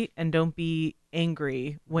hasty and don't be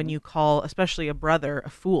angry when you call, especially a brother, a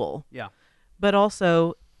fool. Yeah. but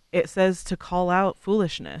also it says to call out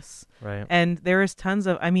foolishness. Right. And there is tons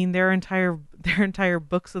of, there are entire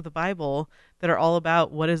books of the Bible that are all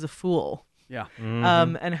about what is a fool. Yeah.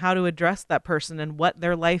 And how to address that person and what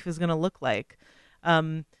their life is going to look like.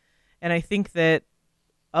 And I think that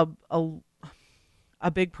a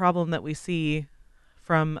big problem that we see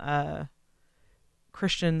from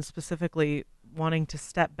Christians specifically wanting to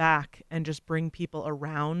step back and just bring people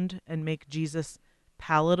around and make Jesus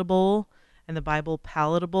palatable and the Bible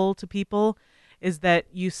palatable to people is that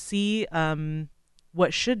you see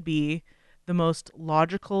what should be the most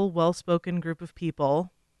logical, well-spoken group of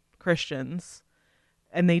people, Christians,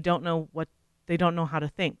 and they don't know how to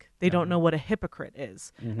think. They don't know what a hypocrite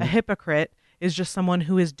is. A hypocrite is just someone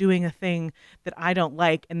who is doing a thing that I don't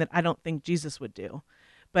like and that I don't think Jesus would do.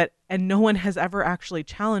 And no one has ever actually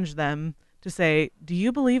challenged them to say, do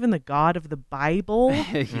you believe in the God of the Bible?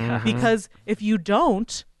 Because if you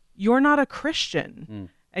don't, you're not a Christian.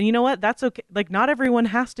 And you know what? That's okay. Like, not everyone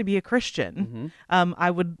has to be a Christian.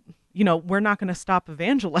 We're not going to stop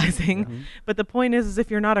evangelizing. But the point is if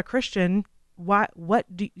you're not a Christian,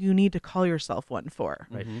 what do you need to call yourself one for?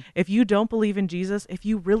 Right. If you don't believe in Jesus, if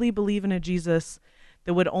you really believe in a Jesus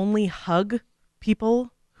that would only hug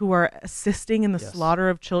people who are assisting in the slaughter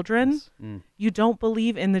of children, you don't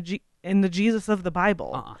believe in the Jesus of the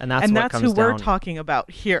Bible. And that's who we're talking about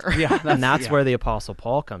here. And that's where the Apostle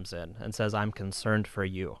Paul comes in and says, I'm concerned for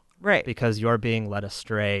you. Right. Because you're being led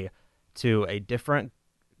astray to a different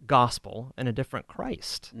gospel and a different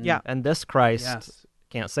Christ. Yeah. And this Christ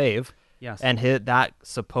can't save. Yes. And that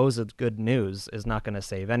supposed good news is not going to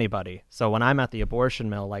save anybody. So when I'm at the abortion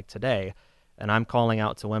mill like today, and I'm calling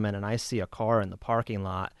out to women, and I see a car in the parking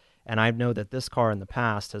lot, and I know that this car in the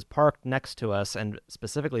past has parked next to us and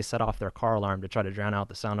specifically set off their car alarm to try to drown out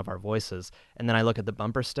the sound of our voices. And then I look at the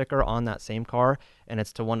bumper sticker on that same car, and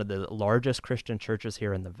it's to one of the largest Christian churches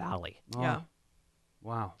here in the Valley. Yeah.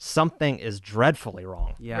 Wow. Something is dreadfully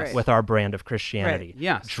wrong with our brand of Christianity. Right.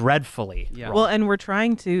 Yes. Dreadfully wrong. Well, and we're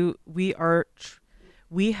trying to, we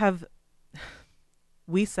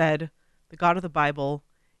said the God of the Bible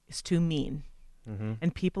is too mean,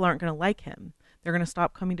 and people aren't going to like him. They're going to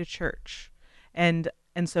stop coming to church. And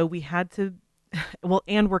so we had to,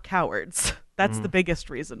 and we're cowards. That's the biggest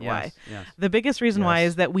reason why. Yes. The biggest reason why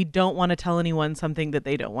is that we don't want to tell anyone something that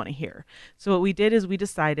they don't want to hear. So what we did is we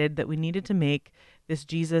decided that we needed to make this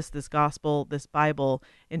Jesus, this gospel, this Bible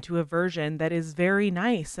into a version that is very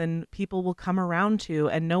nice and people will come around to,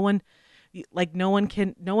 and no one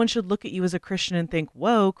should look at you as a Christian and think,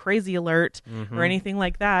 whoa, crazy alert, or anything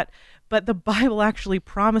like that. But the Bible actually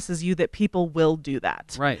promises you that people will do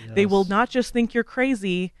that. Right. They will not just think you're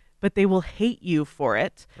crazy, but they will hate you for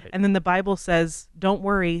it. Right. And then the Bible says, don't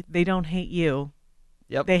worry, they don't hate you.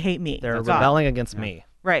 Yep. They hate me. They're rebelling against me.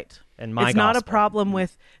 Right. And my It's gospel. not a problem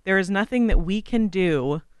with, there is nothing that we can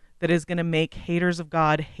do that is going to make haters of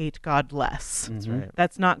God hate God less. That's right.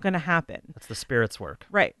 That's not going to happen. That's the Spirit's work.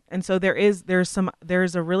 Right. And so there's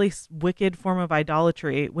a really wicked form of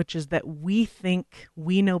idolatry, which is that we think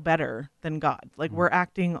we know better than God. Like we're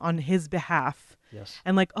acting on his behalf. Yes.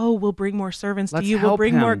 And like, oh, we'll bring more servants Let's to you. We'll help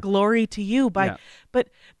bring him. more glory to you Yeah. but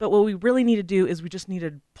what we really need to do is we just need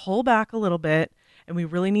to pull back a little bit, and we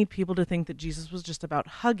really need people to think that Jesus was just about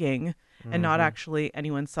hugging and not actually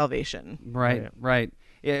anyone's salvation. Right.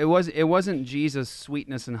 It wasn't Jesus'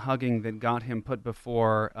 sweetness and hugging that got him put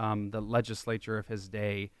before the legislature of his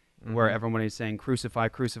day, where everyone is saying, crucify,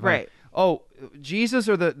 crucify. Right. Oh, Jesus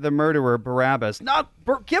or the murderer, Barabbas?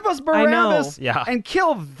 Give us Barabbas and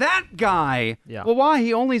kill that guy. Yeah. Well, why?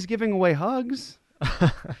 He only is giving away hugs.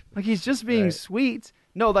 Like he's just being sweet.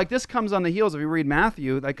 No, like this comes on the heels, if you read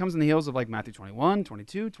Matthew, that comes on the heels of like Matthew 21,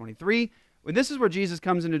 22, 23. When this is where Jesus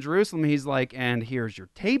comes into Jerusalem, he's like, and here's your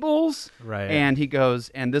tables. Right. And he goes,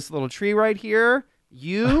 and this little tree right here,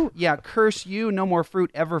 curse you, no more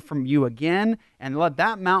fruit ever from you again. And let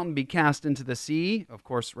that mountain be cast into the sea. Of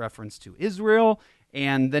course, reference to Israel.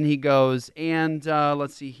 And then he goes, and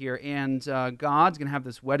let's see here, and God's going to have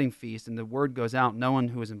this wedding feast, and the word goes out, no one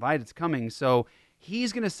who is invited is coming. So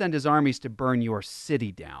he's going to send his armies to burn your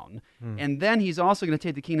city down. And then he's also going to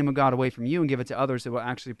take the kingdom of God away from you and give it to others that will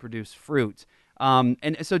actually produce fruit.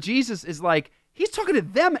 And so Jesus is like, he's talking to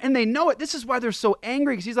them, and they know it. This is why they're so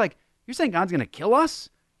angry, because he's like, you're saying God's going to kill us?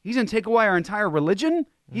 He's going to take away our entire religion?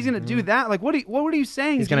 He's going to do that? Like, what are you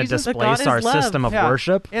saying, He's going to Jesus? displace our system of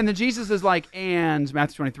worship? And then Jesus is like, and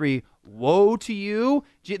Matthew 23, woe to you.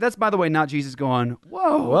 That's, by the way, not Jesus going,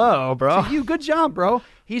 whoa, bro. To you, good job, bro.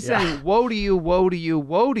 He's saying, woe to you, woe to you,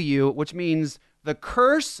 woe to you, which means the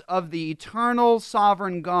curse of the eternal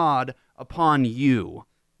sovereign God upon you.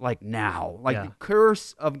 like now, like the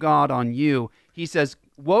curse of God on you. He says,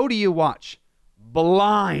 woe to you, watch,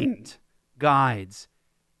 blind guides,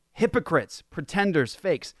 hypocrites, pretenders,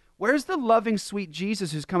 fakes. Where's the loving, sweet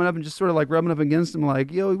Jesus who's coming up and just sort of like rubbing up against him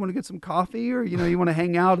like, yo, you want to get some coffee? Or, you want to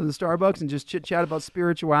hang out in the Starbucks and just chit-chat about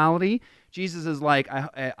spirituality? Jesus is like,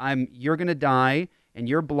 you're going to die, and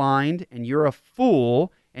you're blind, and you're a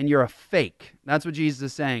fool, and you're a fake. That's what Jesus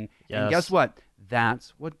is saying. Yes. And guess what?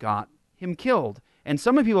 That's what got him killed. And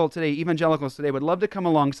some people today, evangelicals today, would love to come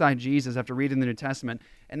alongside Jesus after reading the New Testament,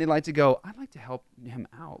 and they'd like to go, I'd like to help him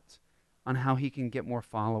out on how he can get more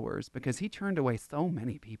followers, because he turned away so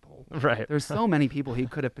many people. Right. There's so many people he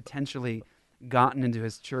could have potentially gotten into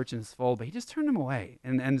his church and his fold, but he just turned them away.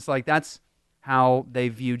 And it's like, that's how they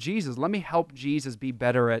view Jesus. Let me help Jesus be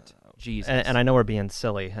better at Jesus. And I know we're being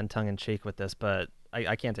silly and tongue-in-cheek with this, but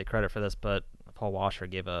I can't take credit for this, but Paul Washer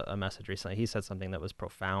gave a message recently. He said something that was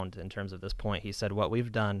profound in terms of this point. He said, what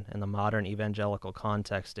we've done in the modern evangelical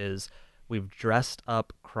context is we've dressed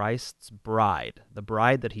up Christ's bride, the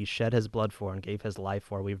bride that he shed his blood for and gave his life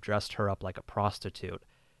for. We've dressed her up like a prostitute,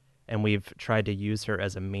 and we've tried to use her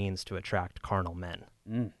as a means to attract carnal men.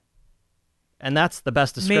 And that's the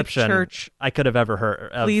best description church I could have ever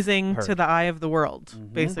heard. Pleasing to the eye of the world,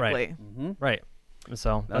 basically. Right. Right.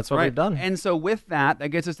 So that's what we've done. And so with that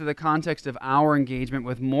gets us to the context of our engagement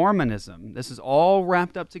with Mormonism. This is all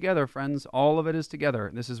wrapped up together, friends. All of it is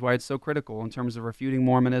together. This is why it's so critical in terms of refuting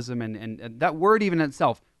Mormonism and that word even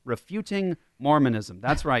itself, refuting Mormonism.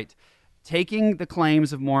 That's right. Taking the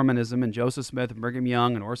claims of Mormonism and Joseph Smith and Brigham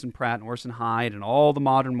Young and Orson Pratt and Orson Hyde and all the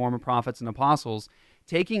modern Mormon prophets and apostles,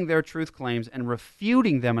 taking their truth claims and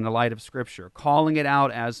refuting them in the light of Scripture, calling it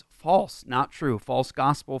out as false, not true, false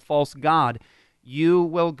gospel, false God. You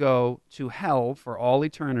will go to hell for all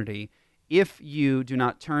eternity if you do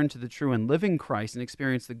not turn to the true and living Christ and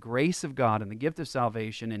experience the grace of God and the gift of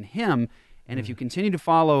salvation in Him. And if you continue to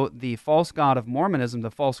follow the false God of Mormonism, the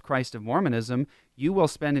false Christ of Mormonism, you will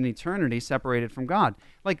spend an eternity separated from God.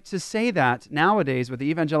 Like, to say that nowadays with the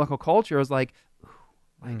evangelical culture is like,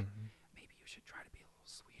 maybe you should try to be a little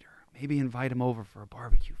sweeter. Maybe invite him over for a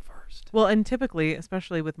barbecue first. Well, and typically,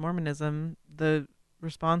 especially with Mormonism, the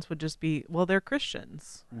response would just be, well, they're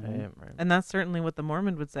Christians. Right. And that's certainly what the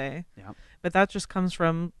Mormon would say. Yeah. But that just comes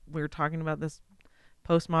from, we're talking about this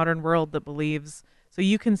postmodern world that believes, so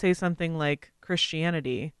you can say something like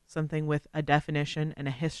Christianity, something with a definition and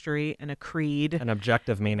a history and a creed. An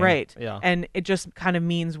objective meaning. Right. Yeah. And it just kind of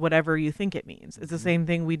means whatever you think it means. It's the same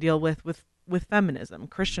thing we deal with feminism,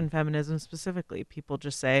 Christian feminism specifically. People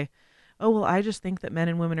just say, oh, well, I just think that men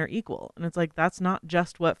and women are equal. And it's like, that's not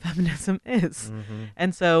just what feminism is.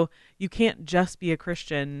 And so you can't just be a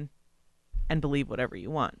Christian and believe whatever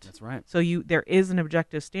you want. That's right. So there is an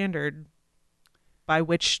objective standard by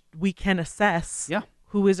which we can assess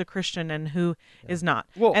who is a Christian and who is not.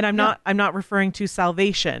 Well, and I'm not referring to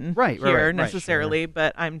salvation here necessarily,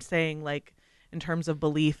 but I'm saying, like, in terms of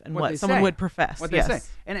belief and what someone would profess. What they say.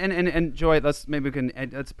 And Joy, that's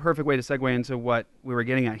a perfect way to segue into what we were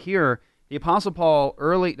getting at here. The Apostle Paul,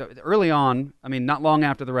 early on, I mean, not long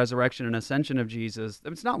after the resurrection and ascension of Jesus,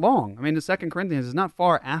 it's not long. I mean, the 2 Corinthians is not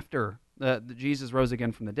far after the Jesus rose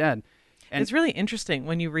again from the dead. And it's really interesting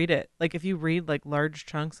when you read it. Like, if you read like large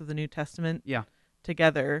chunks of the New Testament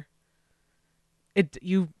together,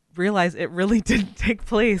 you realize it really didn't take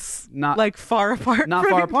place far apart. Not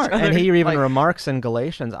far apart. And he even remarks in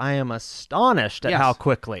Galatians, I am astonished at how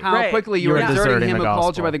quickly you are deserting him who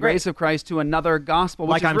called you by the grace of Christ to another gospel.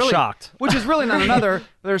 Which I'm shocked. Which is really not another.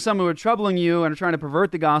 There are some who are troubling you and are trying to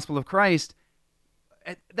pervert the gospel of Christ.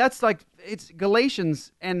 That's like, it's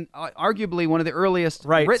Galatians, and arguably one of the earliest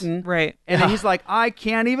written. Right. And he's like, I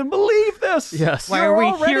can't even believe this. Yes. Why are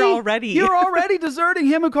we here already? You're already deserting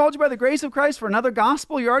him who called you by the grace of Christ for another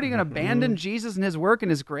gospel. You're already going to abandon Jesus and his work and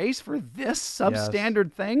his grace for this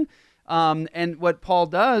substandard thing. And what Paul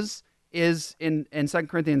does is in 2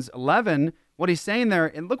 Corinthians 11, what he's saying there,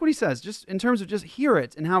 and look what he says, just in terms of just hear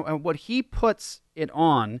it and how what he puts it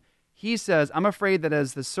on. He says, I'm afraid that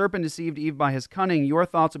as the serpent deceived Eve by his cunning, your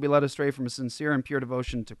thoughts will be led astray from a sincere and pure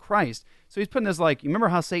devotion to Christ. So he's putting this like, you remember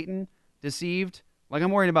how Satan deceived? Like, I'm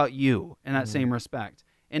worried about you in that same respect.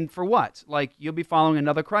 And for what? Like, you'll be following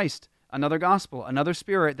another Christ, another gospel, another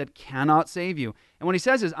spirit that cannot save you. And what he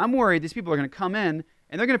says is, I'm worried these people are going to come in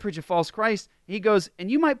and they're going to preach a false Christ. And he goes, and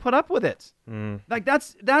you might put up with it. Like,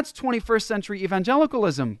 that's 21st century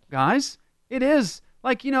evangelicalism, guys. It is.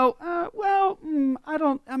 Like, come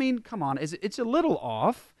on. It's a little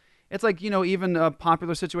off. It's like, even a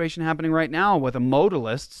popular situation happening right now with a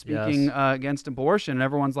modalist speaking against abortion. And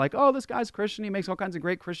everyone's like, oh, this guy's Christian. He makes all kinds of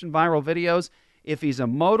great Christian viral videos. If he's a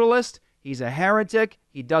modalist, He's a heretic.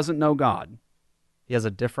 He doesn't know God. He has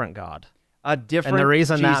a different God. And the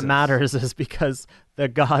reason Jesus. that matters is because the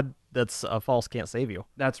God that's false can't save you.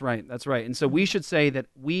 That's right. That's right. And so we should say that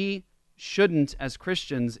we shouldn't, as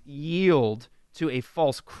Christians, yield to a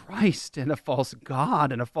false Christ and a false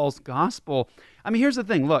God and a false gospel. I mean, here's the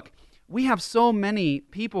thing. Look, we have so many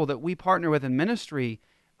people that we partner with in ministry,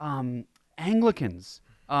 Anglicans,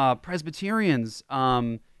 Presbyterians,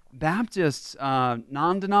 Baptists,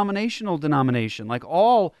 non-denominational denomination, like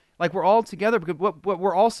we're all together because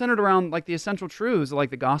we're all centered around like the essential truths,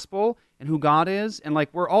 like the gospel and who God is, and like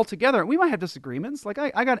we're all together. We might have disagreements. Like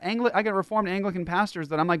I got Reformed Anglican pastors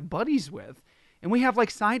that I'm like buddies with, and we have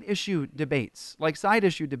like side issue debates.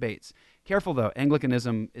 Careful though,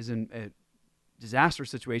 Anglicanism is in a disaster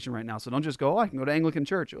situation right now, so don't just go, I can go to Anglican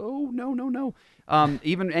church. Oh, no.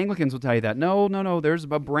 Even Anglicans will tell you that. No, there's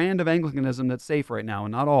a brand of Anglicanism that's safe right now,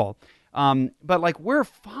 and not all. But like, we're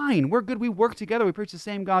fine. We're good. We work together. We preach the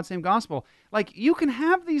same God, same gospel. Like, you can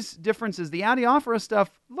have these differences. The adiaphora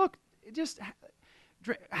stuff, look, just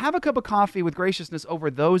have a cup of coffee with graciousness over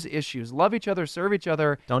those issues. Love each other, serve each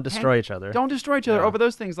other. Don't destroy each other. Don't destroy each other over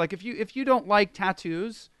those things. Like, if you don't like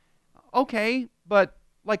tattoos, okay, but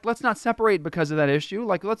like, let's not separate because of that issue.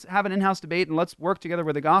 Like, let's have an in-house debate and let's work together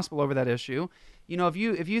with the gospel over that issue. You know, if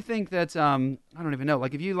you think that, I don't even know,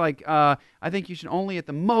 like if you like, I think you should only at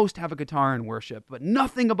the most have a guitar in worship, but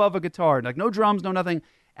nothing above a guitar, like no drums, no nothing,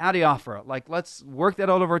 adiaphora. Like, let's work that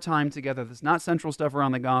out over time together. That's not central stuff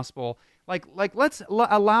around the gospel. Like let's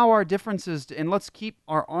allow our differences and let's keep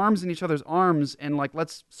our arms in each other's arms and like,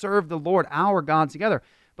 let's serve the Lord, our God together.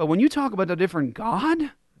 But when you talk about a different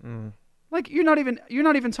God, like you're not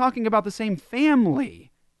even talking about the same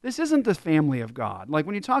family. This isn't the family of God. Like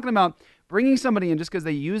when you're talking about bringing somebody in just because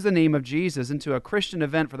they use the name of Jesus into a Christian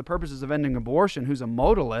event for the purposes of ending abortion who's a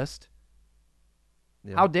modalist,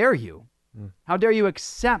 how dare you? How dare you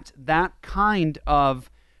accept that kind of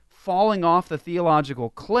falling off the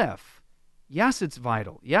theological cliff? Yes, it's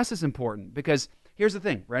vital. Yes, it's important. Because here's the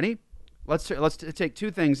thing. Ready? Let's take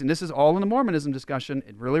two things, and this is all in the Mormonism discussion.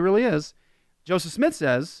 It really, really is. Joseph Smith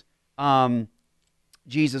says,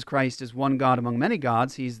 Jesus Christ is one God among many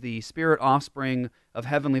gods. He's the spirit offspring of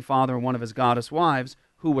Heavenly Father and one of his goddess wives,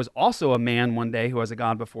 who was also a man one day who was a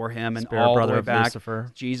god before him. And spirit all brother the way of back,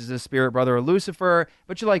 Lucifer. Jesus is spirit brother of Lucifer.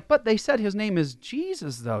 But you're like, but they said his name is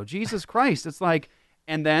Jesus, though. Jesus Christ. It's like,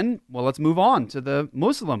 and then, well, let's move on to the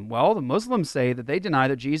Muslim. Well, the Muslims say that they deny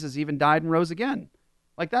that Jesus even died and rose again.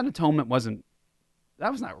 Like that atonement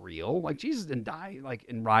that was not real. Like Jesus didn't die like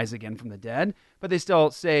and rise again from the dead, but they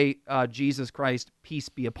still say Jesus Christ, peace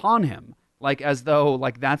be upon him, like as though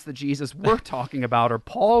like that's the Jesus we're talking about or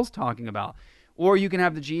Paul's talking about. Or you can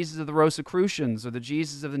have the Jesus of the Rosicrucians or the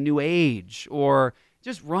Jesus of the New Age, or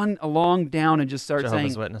just run along down and just start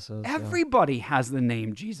Jehovah's saying Witnesses, everybody has the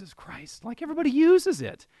name Jesus Christ. Like everybody uses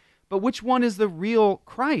it. But which one is the real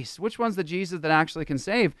Christ? Which one's the Jesus that actually can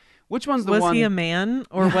save? Which one's the one? Was he a man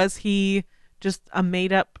or was he just a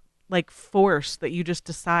made-up like force that you just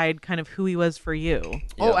decide kind of who he was for you?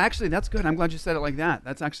 Oh, actually, that's good. I'm glad you said it like that.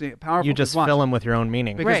 That's actually powerful. You just fill him with your own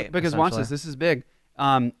meaning. Because watch this. This is big.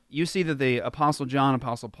 You see that the Apostle John,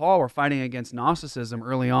 Apostle Paul were fighting against Gnosticism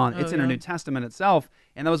early on. It's in the New Testament itself.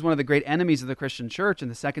 And that was one of the great enemies of the Christian church in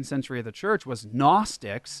the 2nd century of the church was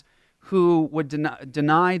Gnostics, who would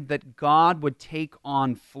denied that God would take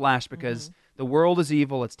on flesh because the world is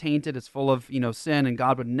evil, it's tainted, it's full of sin, and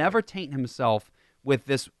God would never taint himself with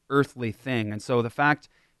this earthly thing. And so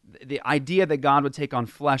the idea that God would take on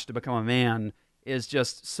flesh to become a man is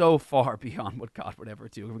just so far beyond what God would ever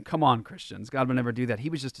do. I mean, come on, Christians. God would never do that. He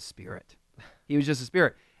was just a spirit. He was just a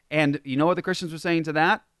spirit. And you know what the Christians were saying to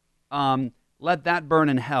that? Let that burn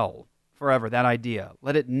in hell forever, that idea.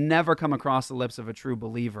 Let it never come across the lips of a true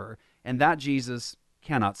believer. And that Jesus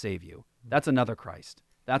cannot save you. That's another Christ.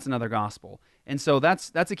 That's another gospel. And so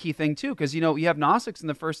that's a key thing too, because you have Gnostics in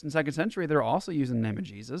the 1st and 2nd century that are also using the name of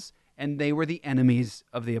Jesus, and they were the enemies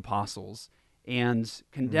of the apostles and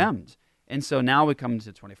condemned. And so now we come to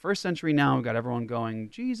the 21st century now. We've got everyone going,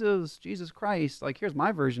 Jesus Christ. Like, here's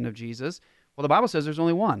my version of Jesus. Well, the Bible says there's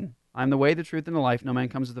only one. I'm the way, the truth, and the life. No man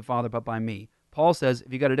comes to the Father but by me. Paul says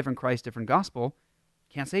if you got a different Christ, different gospel,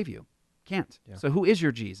 can't save you. Can't. Yeah. So who is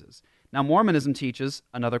your Jesus? Now, Mormonism teaches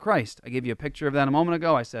another Christ. I gave you a picture of that a moment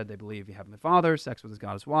ago. I said they believe you Heavenly Father, sex with his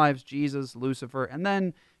goddess wives, Jesus, Lucifer, and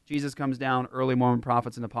then Jesus comes down. Early Mormon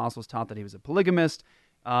prophets and apostles taught that he was a polygamist.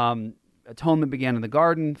 Atonement began in the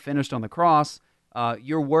garden, finished on the cross.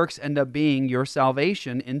 Your works end up being your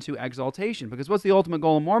salvation into exaltation. Because what's the ultimate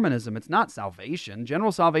goal of Mormonism? It's not salvation.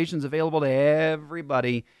 General salvation is available to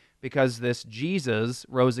everybody because this Jesus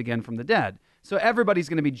rose again from the dead. So everybody's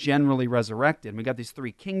going to be generally resurrected. We got these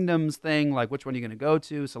 3 kingdoms thing, like which one are you going to go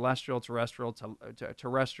to? Celestial, terrestrial,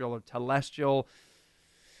 terrestrial, or telestial.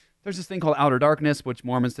 There's this thing called outer darkness, which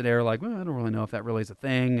Mormons today are like, well, I don't really know if that really is a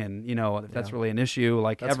thing, and if that's really an issue.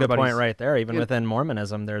 Like that's a good point right there. Even within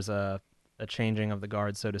Mormonism, there's a changing of the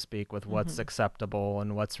guard, so to speak, with what's acceptable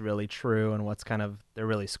and what's really true and what's kind of they're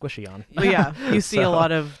really squishy on. Well, yeah, you see a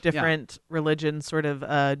lot of different religions sort of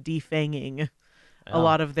defanging a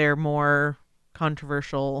lot of their more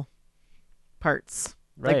controversial parts,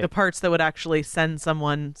 like the parts that would actually send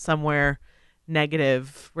someone somewhere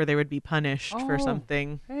negative where they would be punished for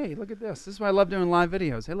something. Hey, look at this. This is why I love doing live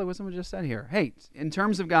videos. Hey, look what someone just said here. Hey, in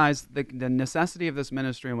terms of, guys, the necessity of this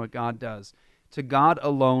ministry and what God does, to God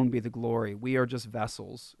alone be the glory. We are just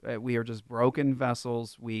vessels. We are just broken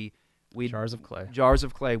vessels. We jars of clay. Jars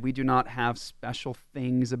of clay. We do not have special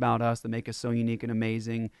things about us that make us so unique and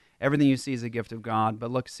amazing. Everything you see is a gift of God.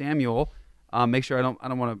 But look, Samuel, make sure I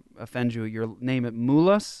don't want to offend you. Your name is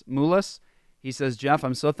Mulus. He says, Jeff,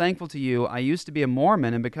 I'm so thankful to you. I used to be a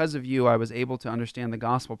Mormon, and because of you, I was able to understand the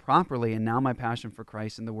gospel properly, and now my passion for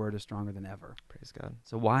Christ and the word is stronger than ever. Praise God.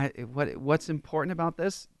 So what's important about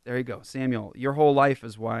this? There you go. Samuel, your whole life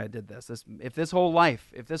is why I did this. If this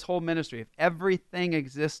whole ministry, if everything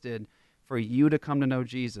existed for you to come to know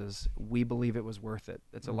Jesus, we believe it was worth it.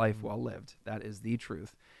 It's a life well lived. That is the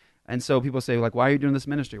truth. And so people say, like, why are you doing this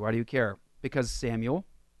ministry? Why do you care? Because Samuel.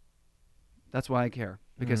 That's why I care.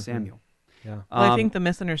 Because Samuel. Yeah. Well, I think the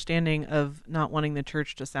misunderstanding of not wanting the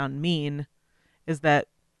church to sound mean is that,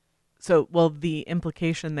 the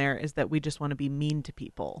implication there is that we just want to be mean to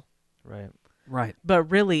people. Right. But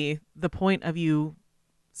really, the point of you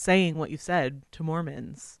saying what you said to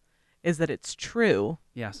Mormons is that it's true.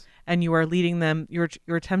 Yes. And you are leading them, you're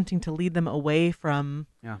attempting to lead them away from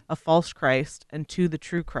a false Christ and to the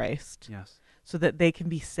true Christ. Yes. So that they can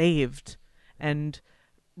be saved and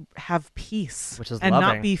have peace, which is and loving.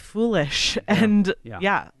 Not be foolish. And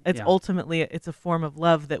ultimately it's a form of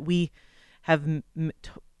love that we have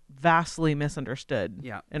vastly misunderstood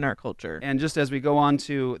in our culture. And just as we go on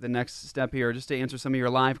to the next step here, just to answer some of your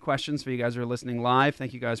live questions for you guys who are listening live,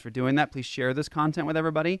 thank you guys for doing that. Please share this content with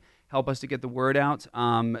everybody. Help us to get the word out.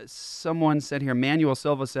 Someone said here, Manuel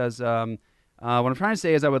Silva says, what I'm trying to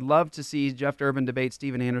say is I would love to see Jeff Durbin debate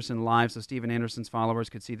Steven Anderson live so Steven Anderson's followers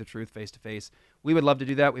could see the truth face to face. We would love to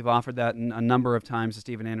do that. We've offered that a number of times to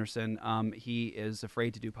Steven Anderson. He is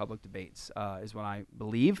afraid to do public debates, is what I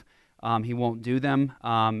believe. He won't do them.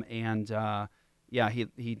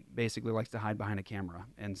 He basically likes to hide behind a camera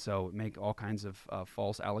and so make all kinds of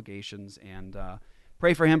false allegations and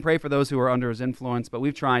pray for him, pray for those who are under his influence. But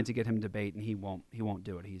we've tried to get him to debate and he won't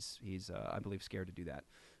do it. He's I believe scared to do that.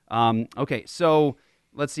 Okay, so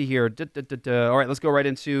let's see here. All right, let's go right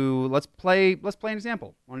into, let's play an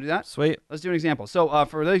example. Want to do that? Sweet. Let's do an example. So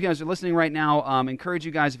for those of you guys who are listening right now, encourage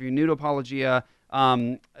you guys, if you're new to Apologia,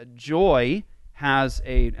 Joy has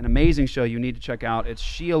an amazing show you need to check out. It's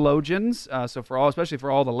Sheologians. So especially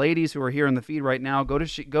for all the ladies who are here in the feed right now, go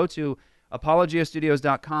to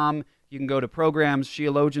apologiastudios.com. You can go to programs.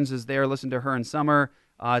 Sheologians is there. Listen to her in summer.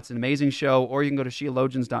 It's an amazing show. Or you can go to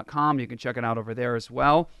sheologians.com. You can check it out over there as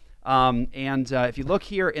well. If you look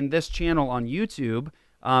here in this channel on YouTube,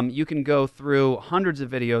 you can go through hundreds of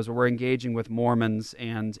videos where we're engaging with Mormons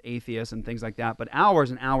and atheists and things like that, but hours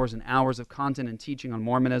and hours and hours of content and teaching on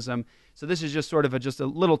Mormonism. So this is just sort of just a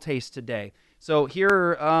little taste today. So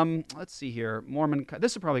here, let's see here.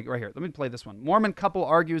 This is probably right here. Let me play this one. Mormon couple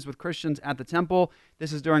argues with Christians at the temple.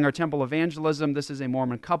 This is during our temple evangelism. This is a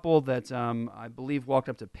Mormon couple that I believe walked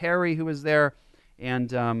up to Perry, who was there. And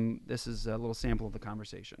this is a little sample of the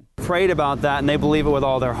conversation. Prayed about that, and they believe it with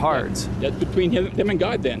all their hearts. That's between them and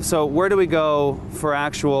God then. So where do we go for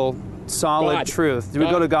actual solid God. truth? Do we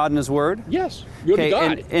go to God and His Word? Yes. Go to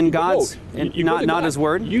God. In God's, not His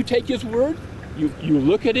Word? You take His Word, you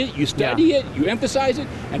look at it, you study it, you emphasize it,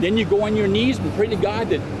 and then you go on your knees and pray to God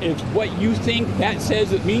that if what you think that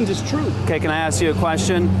says it means is true. Okay, can I ask you a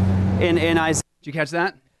question? In Isaiah... Did you catch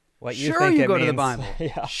that? What you think you it go means. to the Bible.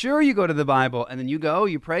 Yeah. Sure, you go to the Bible, and then you go,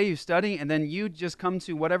 you pray, you study, and then you just come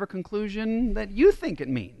to whatever conclusion that you think it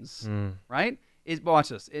means, right? Watch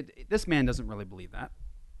this. This man doesn't really believe that.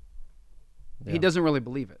 Yeah. He doesn't really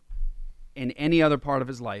believe it in any other part of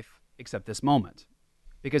his life except this moment.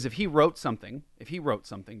 Because if he wrote something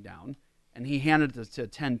down, and he handed it to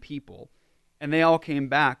 10 people, and they all came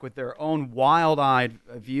back with their own wild-eyed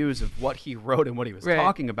views of what he wrote and what he was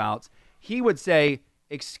talking about, he would say,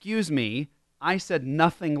 excuse me, I said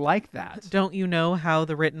nothing like that. Don't you know how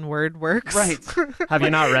the written word works? Right. Have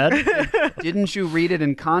you not read? Didn't you read it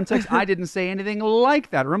in context? I didn't say anything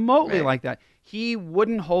like that, remotely like that. He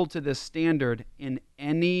wouldn't hold to this standard in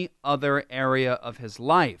any other area of his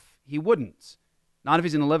life. He wouldn't. Not if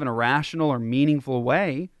he's going to live in a rational or meaningful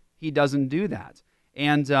way. He doesn't do that.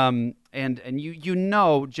 And you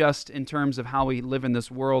know, just in terms of how we live in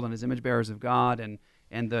this world and as image bearers of God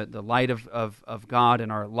and the light of God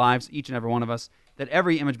in our lives, each and every one of us, that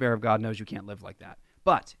every image bearer of God knows you can't live like that.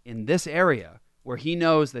 But in this area where he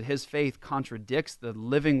knows that his faith contradicts the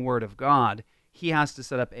living word of God, he has to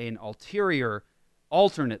set up an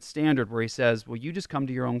alternate standard where he says, well, you just come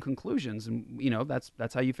to your own conclusions, and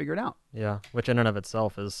that's how you figure it out. Yeah, which in and of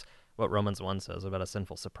itself is what Romans 1 says about a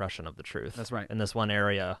sinful suppression of the truth. That's right. In this one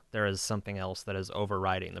area, there is something else that is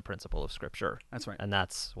overriding the principle of Scripture. That's right. And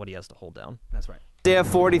that's what he has to hold down. That's right. Isaiah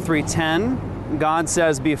 43:10, God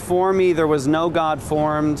says, before me there was no God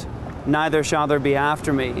formed, neither shall there be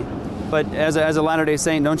after me. But as a Latter-day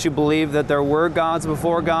Saint, don't you believe that there were gods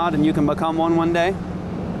before God and you can become one day?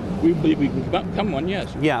 We believe we can become one,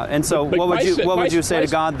 yes. Yeah, and so what would you say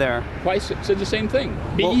to God there? Christ said the same thing.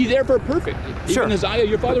 Be ye therefore perfect. Sure. Even as I,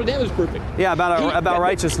 your Father in heaven, is perfect. Yeah, about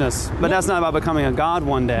righteousness. But that's not about becoming a God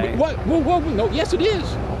one day. What? Well, no, yes, it is.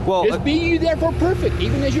 Well, it's be ye therefore perfect,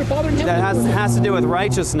 even as your Father in heaven. That has to do with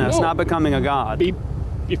righteousness, not becoming a God.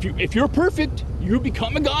 If you're perfect, you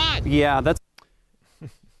become a God. Yeah, that's...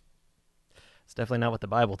 It's definitely not what the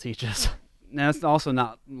Bible teaches. That's also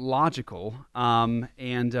not logical,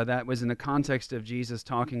 and that was in the context of Jesus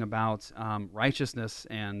talking about righteousness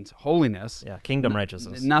and holiness. Yeah, kingdom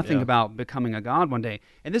righteousness. Nothing about becoming a God one day.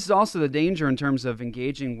 And this is also the danger in terms of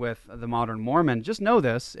engaging with the modern Mormon. Just know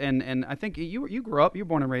this, and I think you grew up, you were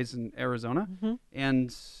born and raised in Arizona,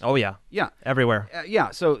 and oh yeah, everywhere.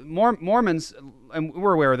 So Mormons, and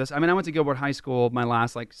we're aware of this. I mean, I went to Gilbert High School my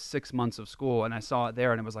last 6 months of school, and I saw it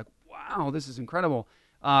there, and it was like, wow, this is incredible.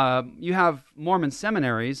 You have Mormon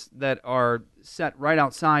seminaries that are set right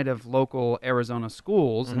outside of local Arizona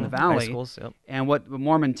schools in the valley. High schools, yep. And what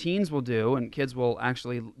Mormon teens will do, and kids will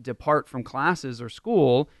actually depart from classes or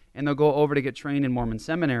school, and they'll go over to get trained in Mormon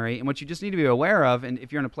seminary. And what you just need to be aware of, and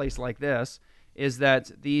if you're in a place like this, is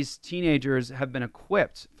that these teenagers have been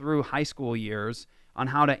equipped through high school years on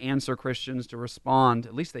how to answer Christians, to respond.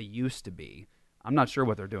 At least they used to be. I'm not sure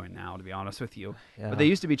what they're doing now, to be honest with you. Yeah. But they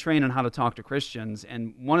used to be trained on how to talk to Christians,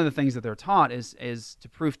 and one of the things that they're taught is to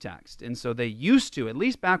proof text. And so they used to, at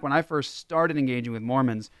least back when I first started engaging with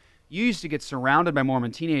Mormons, you used to get surrounded by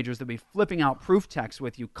Mormon teenagers that would be flipping out proof text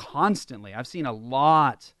with you constantly. I've seen a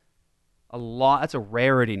lot. That's a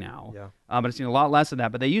rarity now. Yeah. But I've seen a lot less of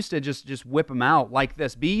that. But they used to just whip them out like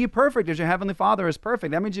this. Be ye perfect as your heavenly Father is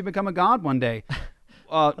perfect. That means you become a God one day.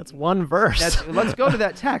 That's one verse. Let's go to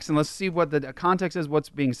that text and let's see what the context is, what's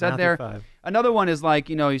being said Matthew there. 5. Another one is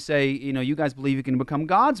you say, you guys believe you can become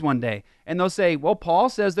gods one day. And they'll say, well, Paul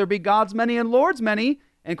says there be gods many and lords many.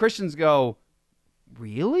 And Christians go,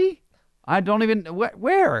 really? I don't even,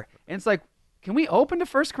 where? And it's like, can we open to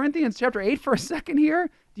 1 Corinthians chapter 8 for a second here?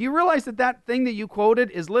 Do you realize that thing that you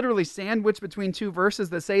quoted is literally sandwiched between two verses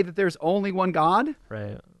that say that there's only one God?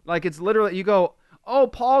 Right. Like it's literally, you go, oh,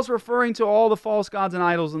 Paul's referring to all the false gods and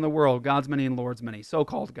idols in the world, gods many and lords many,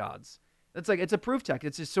 so-called gods. It's a proof text.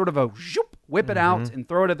 It's just sort of a whip it out and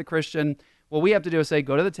throw it at the Christian. What we have to do is say,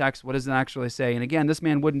 go to the text. What does it actually say? And again, this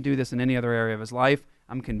man wouldn't do this in any other area of his life.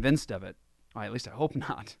 I'm convinced of it. Well, at least I hope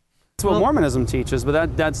not. That's what Mormonism teaches,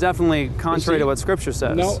 but that's definitely contrary to what Scripture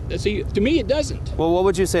says. No, see, to me it doesn't. Well, what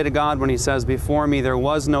would you say to God when he says, before me there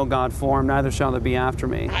was no God formed, neither shall there be after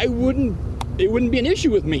me? It wouldn't be an issue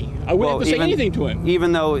with me. I wouldn't have to say anything to him.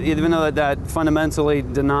 Even though that fundamentally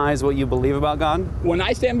denies what you believe about God? When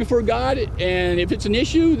I stand before God, and if it's an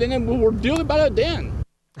issue, then we'll deal about it then.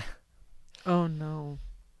 Oh, no.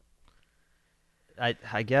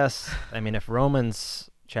 I guess, if Romans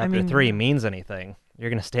chapter 3 means anything, you're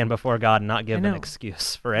going to stand before God and not give an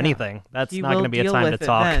excuse for anything. That's not going to be a time to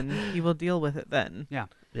talk. He will deal with it then. Yeah.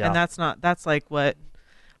 And that's like what...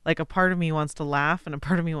 Like a part of me wants to laugh and a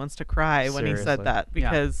part of me wants to cry when he said that,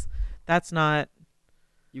 because that's not.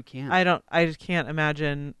 You can't. I just can't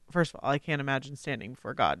imagine. First of all, I can't imagine standing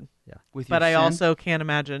before God. Yeah. But I also can't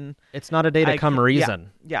imagine. It's not a day to come reason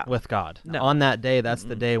with God. No. On that day, that's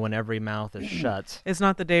the day when every mouth is shut. It's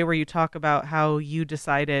not the day where you talk about how you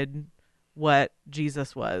decided what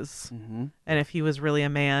Jesus was, and if he was really a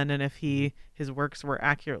man, and if his works were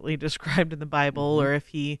accurately described in the Bible, or if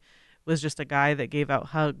he was just a guy that gave out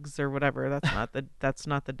hugs or whatever. That's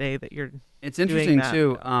not the day that you're. It's interesting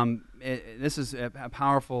too. This is a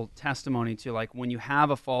powerful testimony to when you have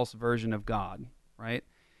a false version of God, right?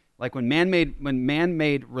 Like when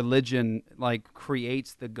man-made religion like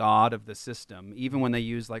creates the god of the system, even when they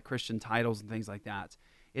use like Christian titles and things like that,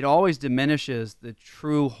 it always diminishes the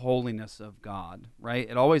true holiness of God, right?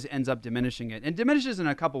 It always ends up diminishing it. And diminishes in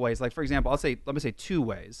a couple ways. Like, for example, let me say 2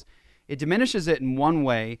 ways. It diminishes it in one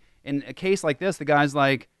way. In a case like this, the guy's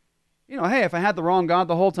like, hey, if I had the wrong God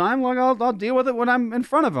the whole time, like I'll deal with it when I'm in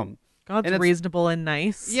front of him. God's reasonable and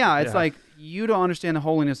nice. Yeah, it's like you don't understand the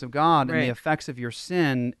holiness of God and the effects of your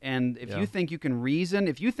sin. And if you think you can reason,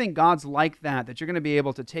 if you think God's like that you're going to be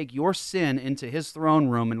able to take your sin into his throne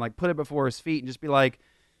room and like put it before his feet and just be like,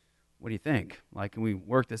 what do you think? Like, can we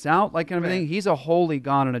work this out? Like, kind of thing. He's a holy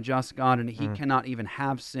God and a just God, and he cannot even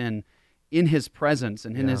have sin in his presence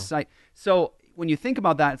and in his sight. So when you think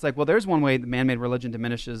about that, it's like, well, there's one way the man-made religion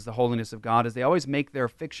diminishes the holiness of God is they always make their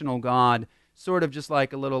fictional God sort of just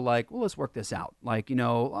like a little like, well, let's work this out. Like,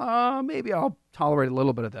 maybe I'll tolerate a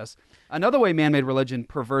little bit of this. Another way man-made religion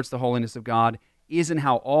perverts the holiness of God is in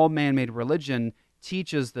how all man-made religion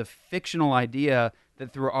teaches the fictional idea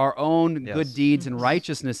that through our own good deeds and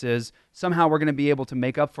righteousnesses, somehow we're going to be able to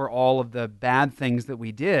make up for all of the bad things that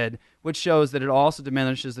we did, which shows that it also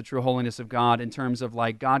diminishes the true holiness of God in terms of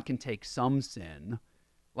like God can take some sin.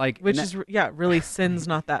 Really sin's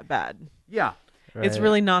not that bad. Yeah. Right. It's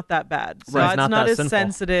really not that bad. So God's not as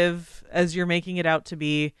sensitive as you're making it out to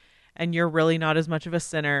be, and you're really not as much of a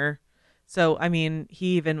sinner. So, I mean,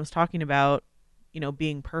 he even was talking about,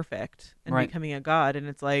 being perfect and becoming a God, and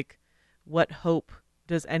it's like, what hope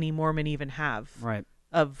does any Mormon even have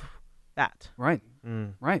of that? Right.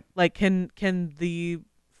 Right. Like, can the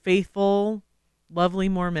faithful, lovely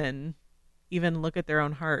Mormon even look at their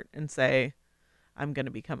own heart and say, I'm going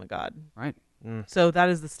to become a God? Right. So that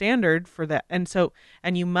is the standard for that.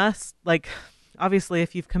 And you must, like, obviously,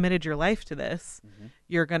 if you've committed your life to this,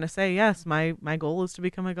 you're going to say, yes, my goal is to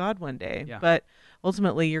become a God one day. Yeah. But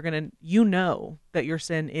ultimately, you're going to, that your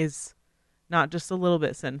sin is not just a little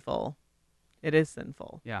bit sinful. It is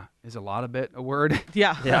sinful. Yeah. Is a lot of bit a word?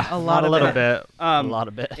 Yeah. Yeah. A lot of bit. A lot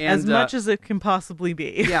of bit. As much as it can possibly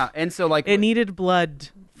be. Yeah. And so like it needed blood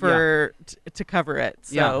to cover it.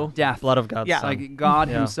 So death. Blood of God's Son. Like God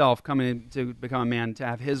himself coming to become a man, to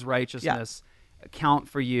have his righteousness count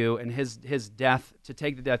for you, and his death, to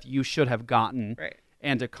take the death you should have gotten,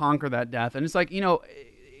 and to conquer that death. And it's like,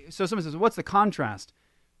 so someone says, what's the contrast?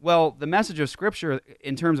 Well, the message of Scripture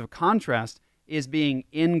in terms of contrast is being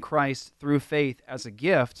in Christ through faith as a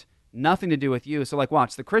gift, nothing to do with you. So like,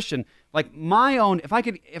 watch, the Christian, like my own, if I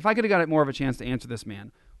could have got more of a chance to answer this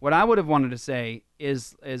man, what I would have wanted to say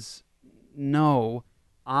is no,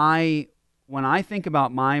 when I think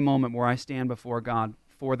about my moment where I stand before God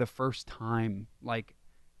for the first time, like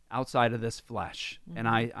outside of this flesh, and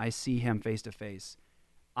I see him face to face,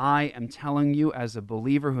 I am telling you as a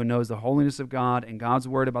believer who knows the holiness of God and God's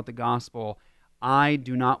word about the gospel, I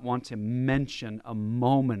do not want to mention a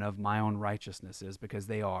moment of my own righteousnesses, because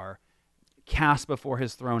they are cast before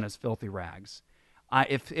his throne as filthy rags.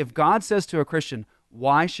 If God says to a Christian,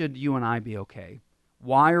 why should you and I be okay?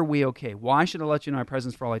 Why are we okay? Why should I let you in my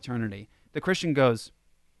presence for all eternity? The Christian goes,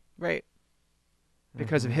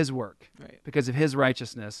 because of his work, because of his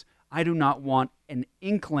righteousness. I do not want an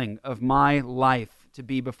inkling of my life to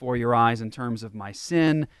be before your eyes in terms of my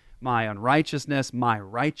sin, my unrighteousness, my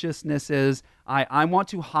righteousnesses. I want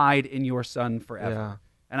to hide in your Son forever. Yeah.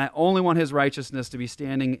 And I only want his righteousness to be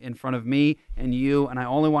standing in front of me and you, and I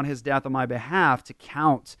only want his death on my behalf to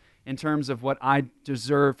count in terms of what I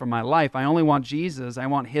deserve for my life. I only want Jesus. I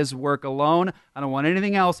want his work alone. I don't want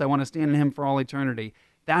anything else. I want to stand in him for all eternity.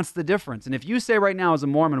 That's the difference. And if you say right now as a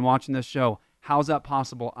Mormon watching this show, how's that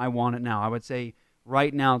possible? I want it now. I would say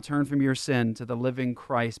right now, turn from your sin to the living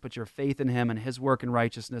Christ. Put your faith in him and his work and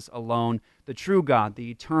righteousness alone. The true God,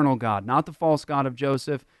 the eternal God, not the false God of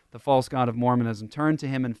Joseph, the false God of Mormonism. Turn to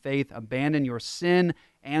him in faith. Abandon your sin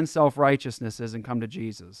and self-righteousnesses and come to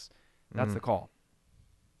Jesus. That's the call.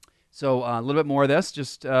 So a little bit more of this.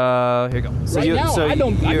 Just here you go. So I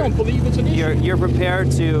don't believe it's an issue. You're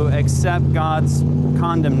prepared to accept God's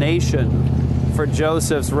condemnation for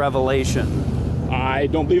Joseph's revelation. I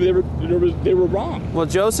don't believe they were wrong. Well,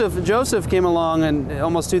 Joseph came along and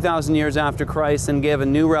almost 2,000 years after Christ and gave a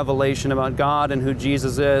new revelation about God and who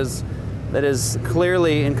Jesus is that is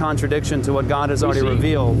clearly in contradiction to what God has already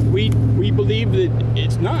revealed. We believe that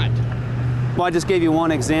it's not. Well, I just gave you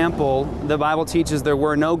one example. The Bible teaches there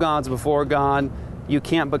were no gods before God. You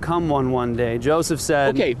can't become one day. Joseph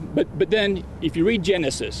said... Okay, but then if you read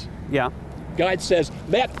Genesis... Yeah. God says,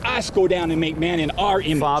 let us go down and make man in our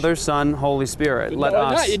image. Father, Son, Holy Spirit. Let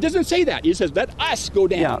us. It doesn't say that. It says, let us go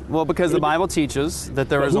down. Yeah, well, because the Bible teaches that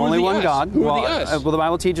there is only one God. Who are the us? Well, the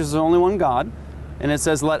Bible teaches there's only one God. and it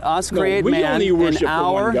says, let us No, create we man only in worship the one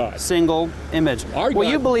our God. single image. Our Well,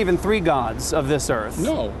 God. you believe in 3 gods of this earth.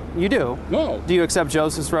 No. You do? No. Do you accept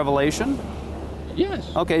Joseph's revelation?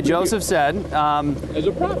 Yes. Okay, Joseph said, as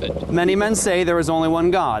a prophet. Many men say there is only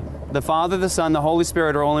one God. The Father, the Son, the Holy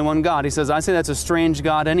Spirit are only one God. He says, I say that's a strange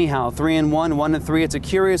God anyhow. 3 in 1, 1 in 3. It's a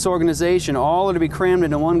curious organization. All are to be crammed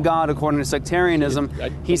into one God according to sectarianism.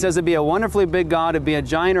 He says it'd be a wonderfully big God. It'd be a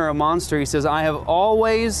giant or a monster. He says, I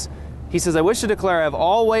wish to declare I have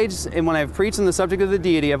always, and when I've preached on the subject of the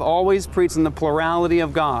deity, I've always preached on the plurality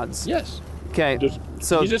of gods. Yes. Okay.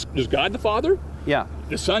 There's God the Father. Yeah.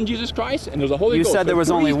 The Son, Jesus Christ, and there's a Holy Ghost. You said there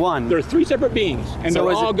was only one. There are 3 separate beings, and they're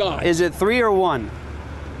all God. Is it 3 or 1?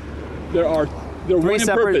 They're 3 one in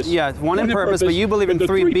separate, purpose. yeah, one in purpose, but you believe in but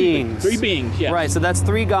 3 beings. 3 beings, yes. Right, so that's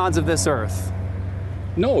 3 gods of this earth.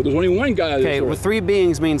 No, there's only one God of this Okay, earth. well, 3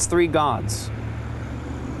 beings means 3 gods.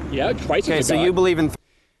 Yeah, Christ Okay, is a so God. you believe in...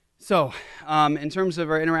 So, in terms of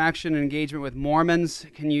our interaction and engagement with Mormons,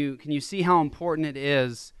 can you see how important it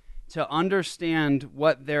is to understand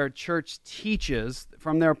what their church teaches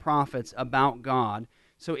from their prophets about God?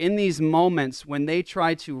 So in these moments, when they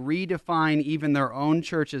try to redefine even their own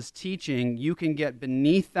church's teaching, you can get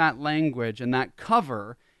beneath that language and that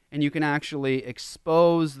cover, and you can actually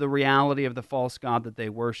expose the reality of the false god that they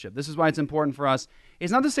worship. This is why it's important for us.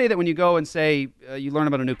 It's not to say that when you go and say you learn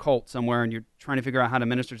about a new cult somewhere and you're trying to figure out how to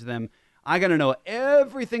minister to them, I got to know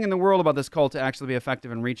everything in the world about this cult to actually be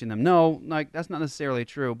effective in reaching them. No, that's not necessarily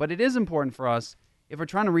true. But it is important for us, if we're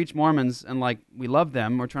trying to reach Mormons and we love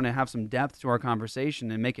them, we're trying to have some depth to our conversation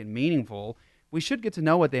and make it meaningful, we should get to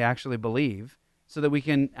know what they actually believe so that we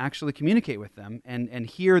can actually communicate with them and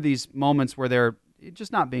hear these moments where they're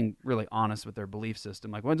just not being really honest with their belief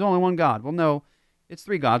system. Well, it's only one God. Well, no, it's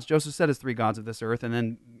 3 gods. Joseph said it's 3 gods of this earth, and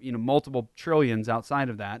then multiple trillions outside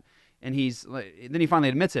of that. And then he finally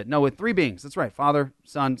admits it. No, with 3 beings. That's right. Father,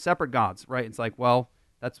 Son, separate gods, right? It's well,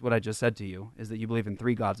 that's what I just said to you, is that you believe in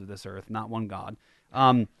 3 gods of this earth, not one God.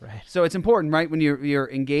 Right. So it's important, right, when you're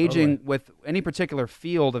engaging with any particular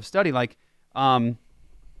field of study,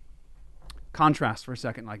 contrast for a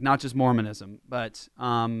second, not just Mormonism, but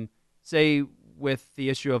say with the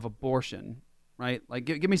issue of abortion, right?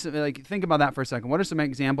 Give me some, think about that for a second. What are some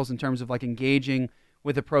examples in terms of engaging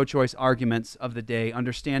with the pro-choice arguments of the day,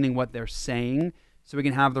 understanding what they're saying so we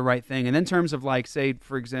can have the right thing? And then in terms of say,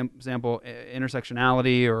 for example,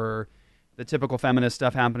 intersectionality or the typical feminist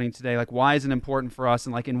stuff happening today, why is it important for us?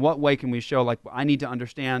 And in what way can we show, I need to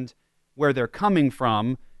understand where they're coming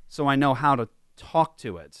from so I know how to talk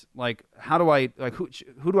to it? How do I,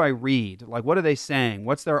 who do I read? What are they saying?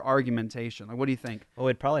 What's their argumentation? What do you think? Well,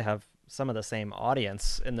 we'd probably have some of the same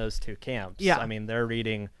audience in those 2 camps. Yeah. I mean, they're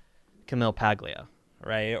reading Camille Paglia,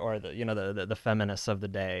 right? Or the feminists of the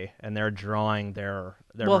day, and they're drawing their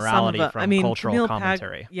morality from cultural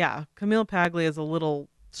commentary. Camille Paglia is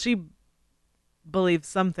she believes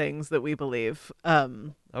some things that we believe.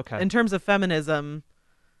 Okay. In terms of feminism,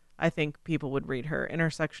 I think people would read her.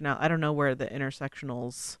 Intersectional, I don't know where the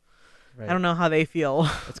intersectionals, right. I don't know how they feel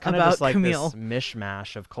it's kind about of just Camille. This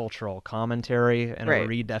mishmash of cultural commentary and a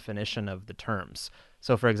redefinition of the terms.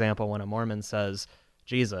 So, for example, when a Mormon says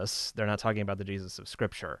Jesus, they're not talking about the Jesus of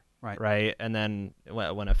Scripture, right? And then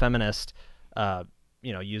when a feminist,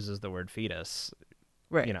 uses the word fetus,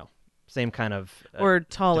 right? Same kind of or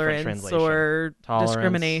tolerance or tolerance,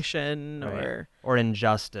 discrimination or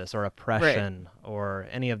injustice or oppression or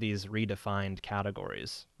any of these redefined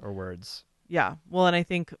categories or words. Yeah, well, and I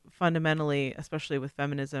think fundamentally, especially with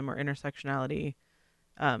feminism or intersectionality,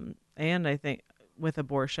 and I think with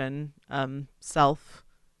abortion, self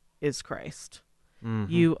is Christ.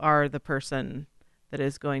 Mm-hmm. You are the person that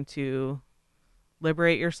is going to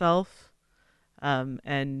liberate yourself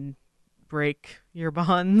and break your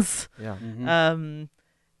bonds. Yeah. Mm-hmm.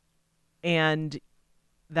 And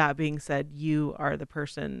that being said, you are the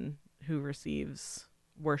person who receives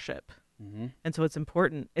worship. Mm-hmm. And so it's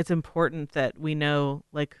important that we know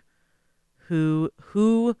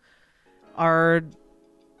who are,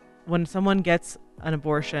 when someone gets an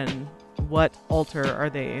abortion, what altar are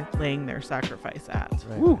they laying their sacrifice at?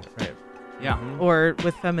 Right. Yeah. Mm-hmm. Or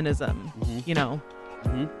with feminism,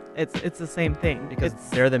 Mm-hmm. It's the same thing. Because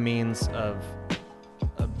they're the means of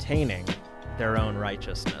obtaining their own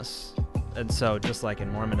righteousness. And so just like in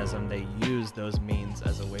Mormonism, they use those means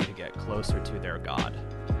as a way to get closer to their God.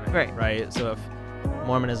 Right? So if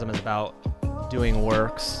Mormonism is about doing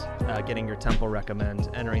works, getting your temple recommend,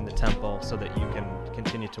 entering the temple so that you can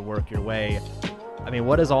continue to work your way, I mean,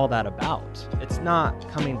 what is all that about? It's not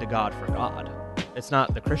coming to God for God. It's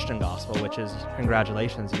not the Christian gospel, which is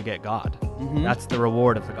congratulations, you get God. Mm-hmm. That's the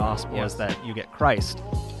reward of the gospel, is that you get Christ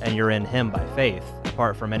and you're in Him by faith.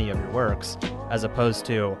 apart from any of your works, as opposed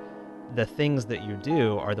to the things that you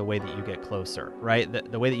do are the way that you get closer, right?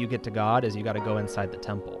 The way that you get to God is you got to go inside the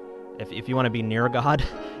temple. If you want to be near God,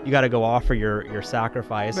 you got to go offer your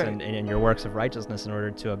sacrifice and your works of righteousness in order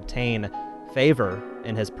to obtain favor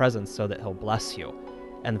in his presence so that he'll bless you.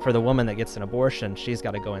 And for the woman that gets an abortion, she's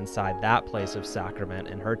got to go inside that place of sacrament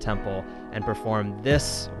in her temple and perform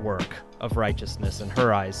this work of righteousness in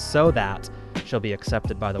her eyes so that she'll be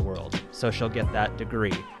accepted by the world. So she'll get that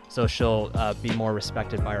degree. So she'll be more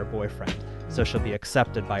respected by her boyfriend. So she'll be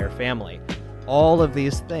accepted by her family. All of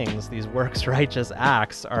these things, these works righteous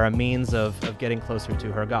acts, are a means of getting closer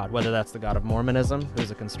to her God, whether that's the God of Mormonism,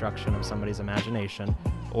 who's a construction of somebody's imagination,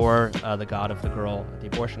 or the God of the girl at the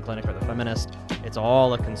abortion clinic or the feminist. It's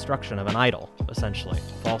all a construction of an idol, essentially,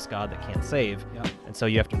 a false God that can't save. Yep. And so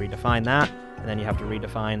you have to redefine that, and then you have to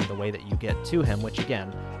redefine the way that you get to him, which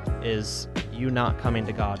again is you not coming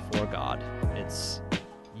to God for God. It's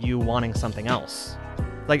you wanting something else.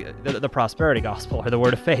 Like the prosperity gospel or the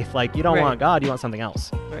word of faith. Like, you don't want God, you want something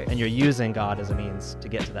else. Right. And you're using God as a means to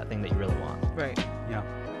get to that thing that you really want. Right. Yeah.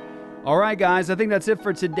 All right, guys, I think that's it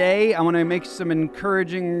for today. I want to make some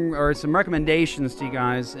encouraging or some recommendations to you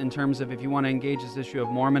guys in terms of if you want to engage this issue of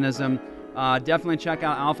Mormonism. Definitely check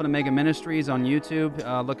out Alpha and Omega Ministries on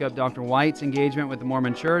YouTube. Look up Dr. White's engagement with the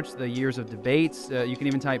Mormon Church, the years of debates. You can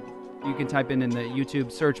even type in the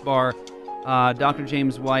YouTube search bar Dr.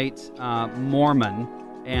 James White Mormon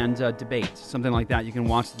and debate, something like that. You can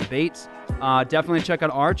watch the debates. Definitely check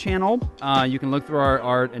out our channel. You can look through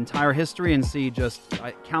our entire history and see just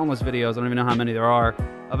countless videos. I don't even know how many there are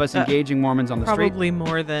of us engaging Mormons on the street. Probably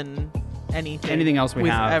more than anything else we've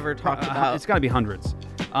ever talked about. It's got to be hundreds.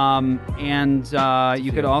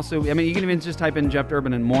 You could also, you can even just type in Jeff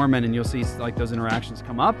Durbin and Mormon and you'll see like those interactions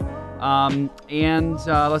come up.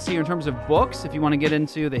 Let's see, in terms of books, if you want to get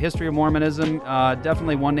into the history of Mormonism,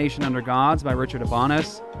 definitely One Nation Under Gods by Richard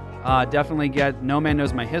Abanis. Definitely get No Man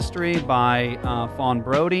Knows My History by Fawn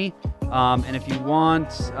Brody. And if you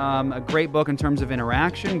want a great book in terms of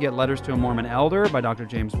interaction, get Letters to a Mormon Elder by Dr.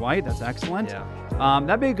 James White. That's excellent. Yeah.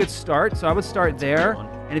 That'd be a good start. So I would start there.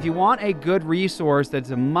 And if you want a good resource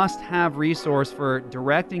that's a must-have resource for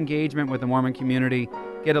direct engagement with the Mormon community,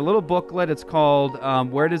 get a little booklet. It's called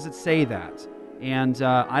Where Does It Say That? And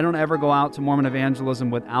I don't ever go out to Mormon evangelism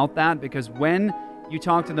without that, because when you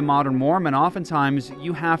talk to the modern Mormon, oftentimes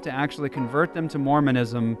you have to actually convert them to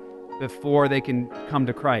Mormonism before they can come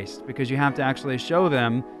to Christ, because you have to actually show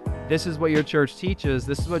them this is what your church teaches,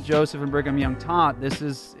 this is what Joseph and Brigham Young taught, this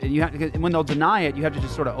is, when they'll deny it, you have to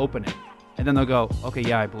just sort of open it, and then they'll go, okay,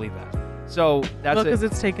 yeah, I believe that. So that's well, because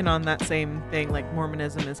it's taken on that same thing. Like,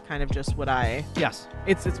 Mormonism is kind of just what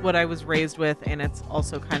it's what I was raised with, and it's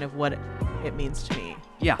also kind of what it means to me.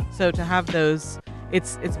 Yeah. So to have those,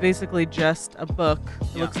 it's basically just a book.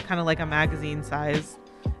 It looks kind of like a magazine size,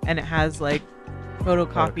 and it has like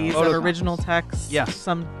photocopies of original texts. Yes.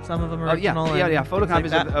 Some of them original.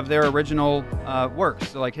 Photocopies like of their original works.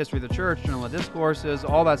 So like History of the Church, Journal of Discourses,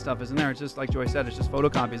 all that stuff is in there. It's just like Joy said, it's just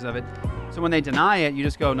photocopies of it. So when they deny it, you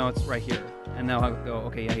just go, no, it's right here. And they'll go,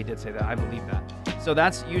 okay, yeah, he did say that. I believe that. So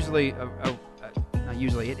that's usually, not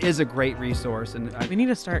usually, it is a great resource. And we need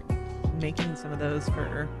to start making some of those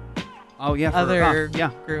for other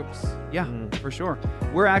groups. Yeah, for sure.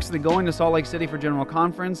 We're actually going to Salt Lake City for General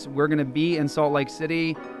Conference. We're going to be in Salt Lake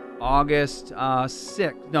City August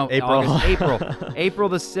 6th. No, April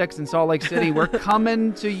the 6th in Salt Lake City. We're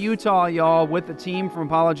coming to Utah, y'all, with the team from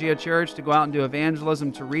Apologia Church to go out and do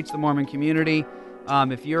evangelism to reach the Mormon community.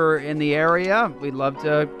 If you're in the area, we'd love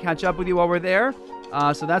to catch up with you while we're there.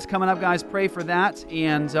 So that's coming up, guys. Pray for that.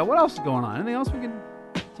 And what else is going on? Anything else we can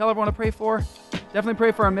tell everyone to pray for? Definitely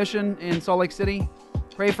pray for our mission in Salt Lake City.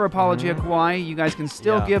 Pray for Apologia Kauai. You guys can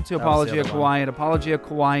still give to Apologia Kauai at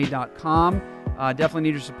apologiakauai.com. Definitely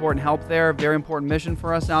need your support and help there. Very important mission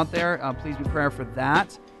for us out there. Please be prayer for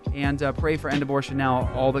that. And pray for End Abortion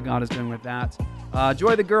Now, all that God is doing with that.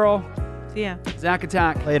 Joy the Girl. See ya. Zach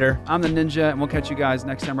Attack. Later. I'm the Ninja, and we'll catch you guys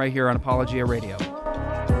next time right here on Apologia Radio.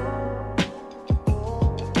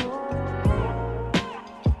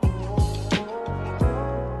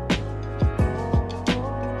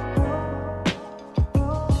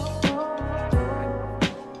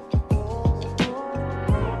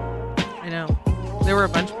 There were a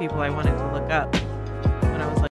bunch of people I wanted to look up.